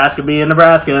 Nebraska being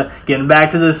Nebraska, getting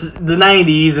back to the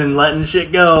 90s and letting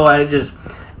shit go. It is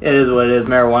what it is.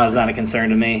 Marijuana's not a concern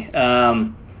to me.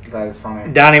 That is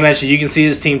funny. Donnie mentioned you can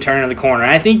see this team turning the corner.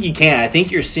 I think you can. I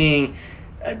think you're seeing,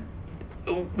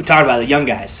 we talked about the young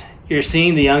guys. You're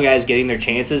seeing the young guys getting their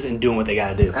chances and doing what they got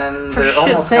to do. And they're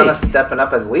almost kind of stepping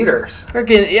up as leaders.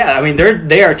 Yeah, I mean,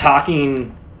 they are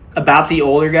talking about the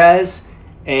older guys,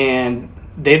 and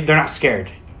they're not scared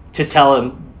to tell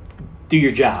them, do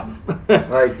your job.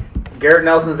 Like, Garrett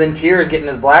Nelson's in tears getting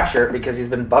his black shirt because he's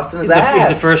been busting his ass.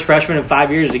 He's the first freshman in 5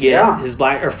 years to get his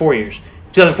black, or 4 years.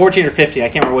 2014 or 15, I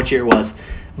can't remember which year it was.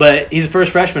 But he's the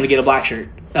first freshman to get a black shirt.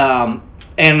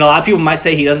 And a lot of people might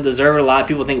say he doesn't deserve it. A lot of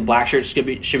people think black shirts should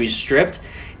be stripped.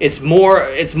 It's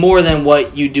more than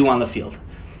what you do on the field.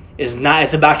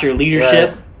 It's about your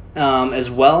leadership as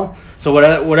well. So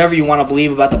whatever you want to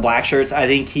believe about the black shirts, I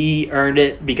think he earned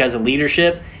it because of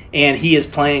leadership, and he is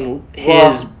playing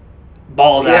his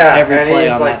balls out every play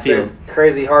on that field.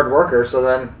 Crazy hard worker. So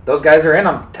then those guys are in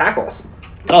on tackles.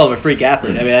 Oh, a freak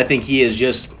athlete. I mean, I think he's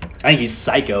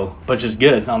psycho, but just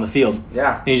good on the field.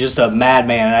 Yeah. He's just a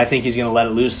madman, and I think he's going to let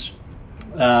it loose.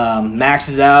 Max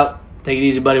is out. Take it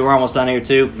easy, buddy. We're almost done here,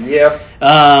 too. Yep.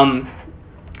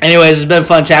 Anyways, it's been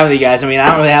fun chatting with you guys. I mean, I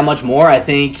don't really have much more. I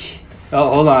think... Oh,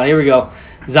 hold on. Here we go.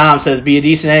 Zom says, be a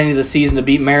decent ending of the season to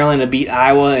beat Maryland, to beat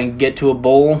Iowa, and get to a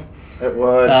bowl. It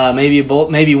would.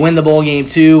 Maybe win the bowl game,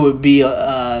 too, would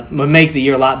make the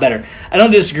year a lot better. I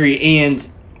don't disagree, and...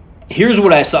 Here's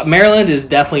what I saw. Maryland is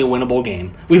definitely a winnable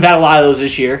game. We've had a lot of those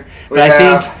this year. But I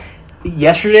think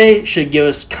yesterday should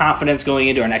give us confidence going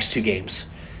into our next two games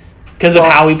because of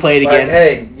how we played against.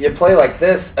 Hey, you play like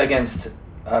this against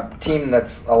a team that's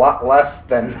a lot less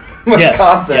than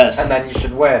Wisconsin, and then you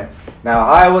should win. Now,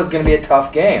 Iowa's going to be a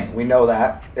tough game. We know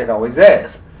that. It always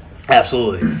is.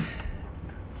 Absolutely.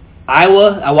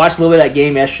 Iowa, I watched a little bit of that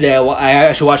game yesterday. I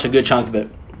actually watched a good chunk of it.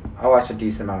 I watched a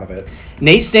decent amount of it.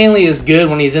 Nate Stanley is good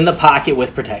when he's in the pocket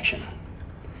with protection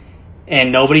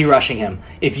and nobody rushing him.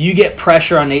 If you get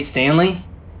pressure on Nate Stanley,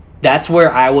 that's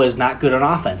where Iowa is not good on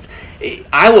offense.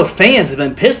 Iowa fans have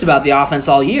been pissed about the offense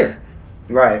all year.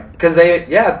 Right. Because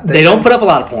they don't put up a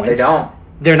lot of points. They don't.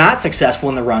 They're not successful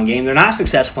in the run game. They're not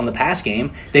successful in the pass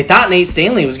game. They thought Nate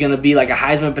Stanley was going to be like a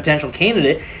Heisman potential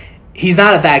candidate. He's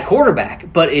not a bad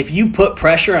quarterback, but if you put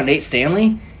pressure on Nate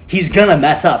Stanley, he's going to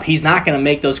mess up. He's not going to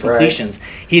make those completions.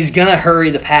 Right. He's going to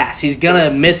hurry the pass. He's going to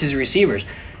miss his receivers.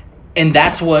 And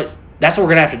that's what we're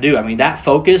going to have to do. I mean, that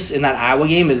focus in that Iowa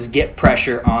game is get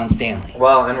pressure on Stanley.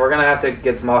 Well, and we're going to have to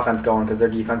get some offense going because their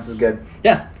defense is good.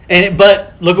 Yeah.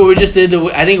 But look what we just did.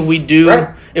 I think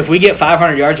if we get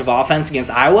 500 yards of offense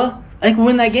against Iowa, I think we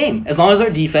win that game as long as our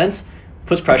defense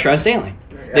puts pressure on Stanley.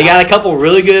 Yeah. They got a couple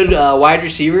really good wide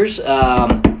receivers.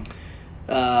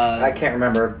 I can't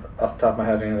remember off the top of my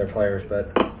head any other players,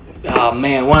 but... Oh,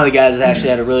 man, one of the guys actually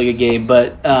had a really good game.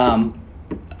 But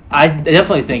I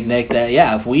definitely think, Nick, that,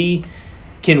 if we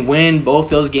can win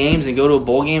both those games and go to a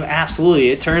bowl game, absolutely.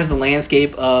 It turns the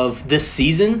landscape of this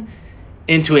season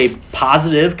into a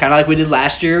positive, kind of like we did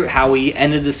last year, how we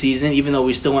ended the season, even though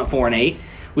we still went 4-8.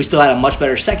 We still had a much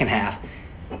better second half.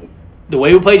 The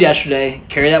way we played yesterday,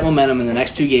 carry that momentum in the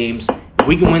next two games. If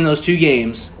we can win those two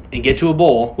games and get to a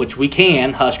bowl, which we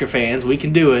can, Husker fans, we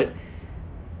can do it,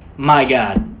 my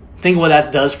God. Think of what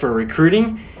that does for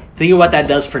recruiting. Think of what that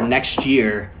does for next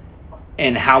year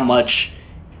and how much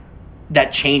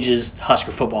that changes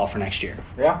Husker football for next year.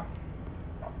 Yeah,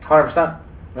 100%.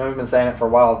 We've been saying it for a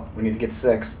while. We need to get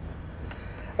 6.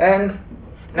 And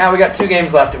now we got 2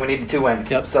 games left and we need 2 wins.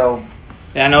 Yep. So,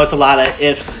 I know it's a lot of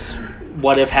ifs.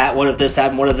 What if this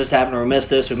happened? What if this happened? Or we missed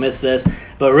this.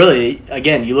 But really,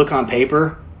 again, you look on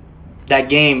paper, that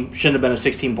game shouldn't have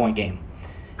been a 16-point game.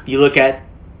 You look at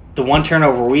the one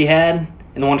turnover we had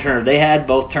and the one turnover they had,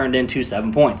 both turned into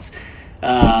 7 points.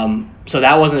 So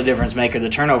that wasn't a difference maker. The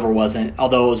turnover wasn't,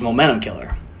 although it was momentum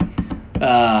killer.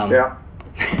 Yeah.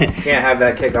 Can't have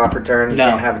that kickoff return. You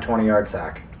can't have a 20-yard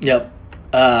sack. Yep.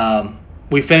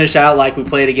 We finished out like we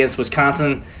played against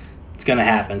Wisconsin. It's going to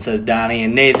happen, says Donnie.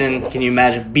 And Nathan, can you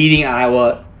imagine beating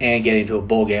Iowa and getting to a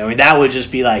bowl game? I mean, that would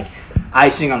just be like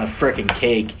icing on the frickin'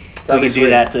 cake. We could do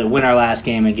that to win our last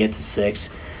game and get to 6.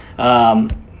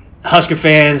 Husker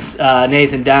fans,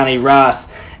 Nathan, Donnie, Ross,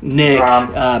 Nick,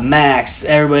 Max,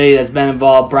 everybody that's been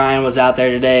involved. Brian was out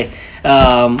there today.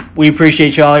 We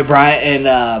appreciate y'all. Brian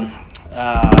and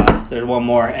there's one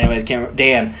more. Anyways,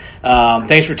 Dan,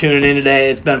 thanks for tuning in today.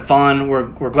 It's been fun.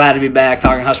 We're glad to be back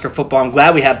talking Husker football. I'm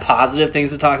glad we have positive things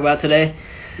to talk about today.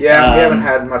 Yeah, we haven't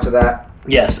had much of that.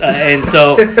 Yes, and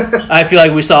so I feel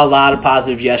like we saw a lot of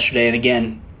positives yesterday. And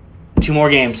again, 2 more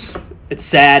games. It's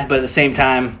sad, but at the same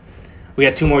time, we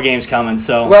got 2 more games coming.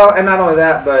 So well, and not only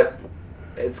that, but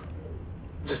it's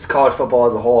just college football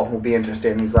as a whole will be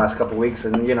interesting these last couple of weeks,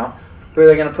 and who are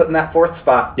they going to put in that 4th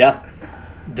spot? Yeah.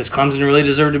 Does Clemson really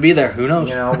deserve to be there? Who knows?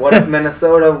 What if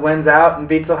Minnesota wins out and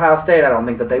beats Ohio State? I don't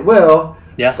think that they will.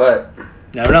 Yeah. But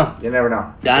never know. You never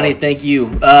know. Donnie, thank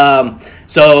you.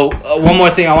 So one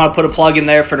more thing I want to put a plug in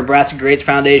there for Nebraska Greats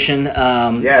Foundation.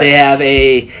 Yes. They have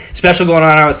a special going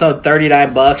on. It's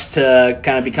 $39 to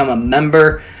kind of become a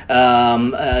member,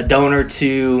 a donor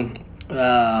to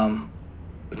the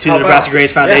Nebraska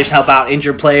Greats Foundation, help out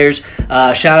injured players.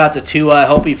 Shout out to Tua. I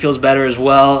hope he feels better as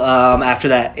well after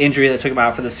that injury that took him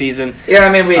out for the season. Yeah, I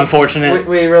mean, unfortunate.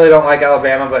 We really don't like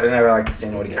Alabama, but we never like to see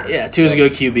what he has. Yeah, Tua's a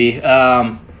good QB.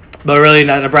 But really,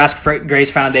 the Nebraska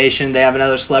Greats Foundation, they have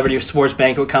another celebrity sports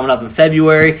banquet coming up in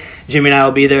February. Jimmy and I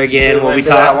will be there again. We'll be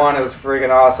that one. It was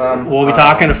freaking awesome. We'll be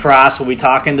talking to Frost. We'll be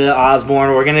talking to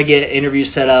Osborne. We're going to get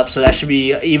interviews set up, so that should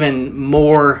be even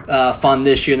more fun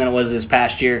this year than it was this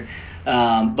past year.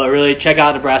 But really, check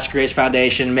out Nebraska Greats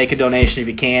Foundation. Make a donation if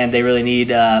you can. They really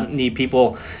need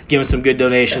people giving some good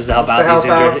donations to help out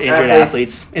these injured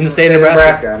athletes in the state of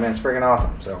Nebraska. I mean, it's freaking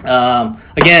awesome. So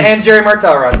again, and Jerry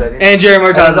Martell runs it. And Jerry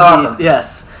Martell, awesome. Yes.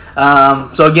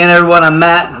 So again, everyone, I'm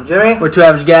Matt. I'm Jimmy. We're 2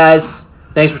 Average Guys.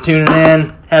 Thanks for tuning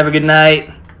in. Have a good night.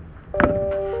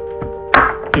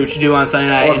 Do what you do on Sunday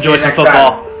night. Enjoy some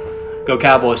football. Go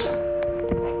Cowboys.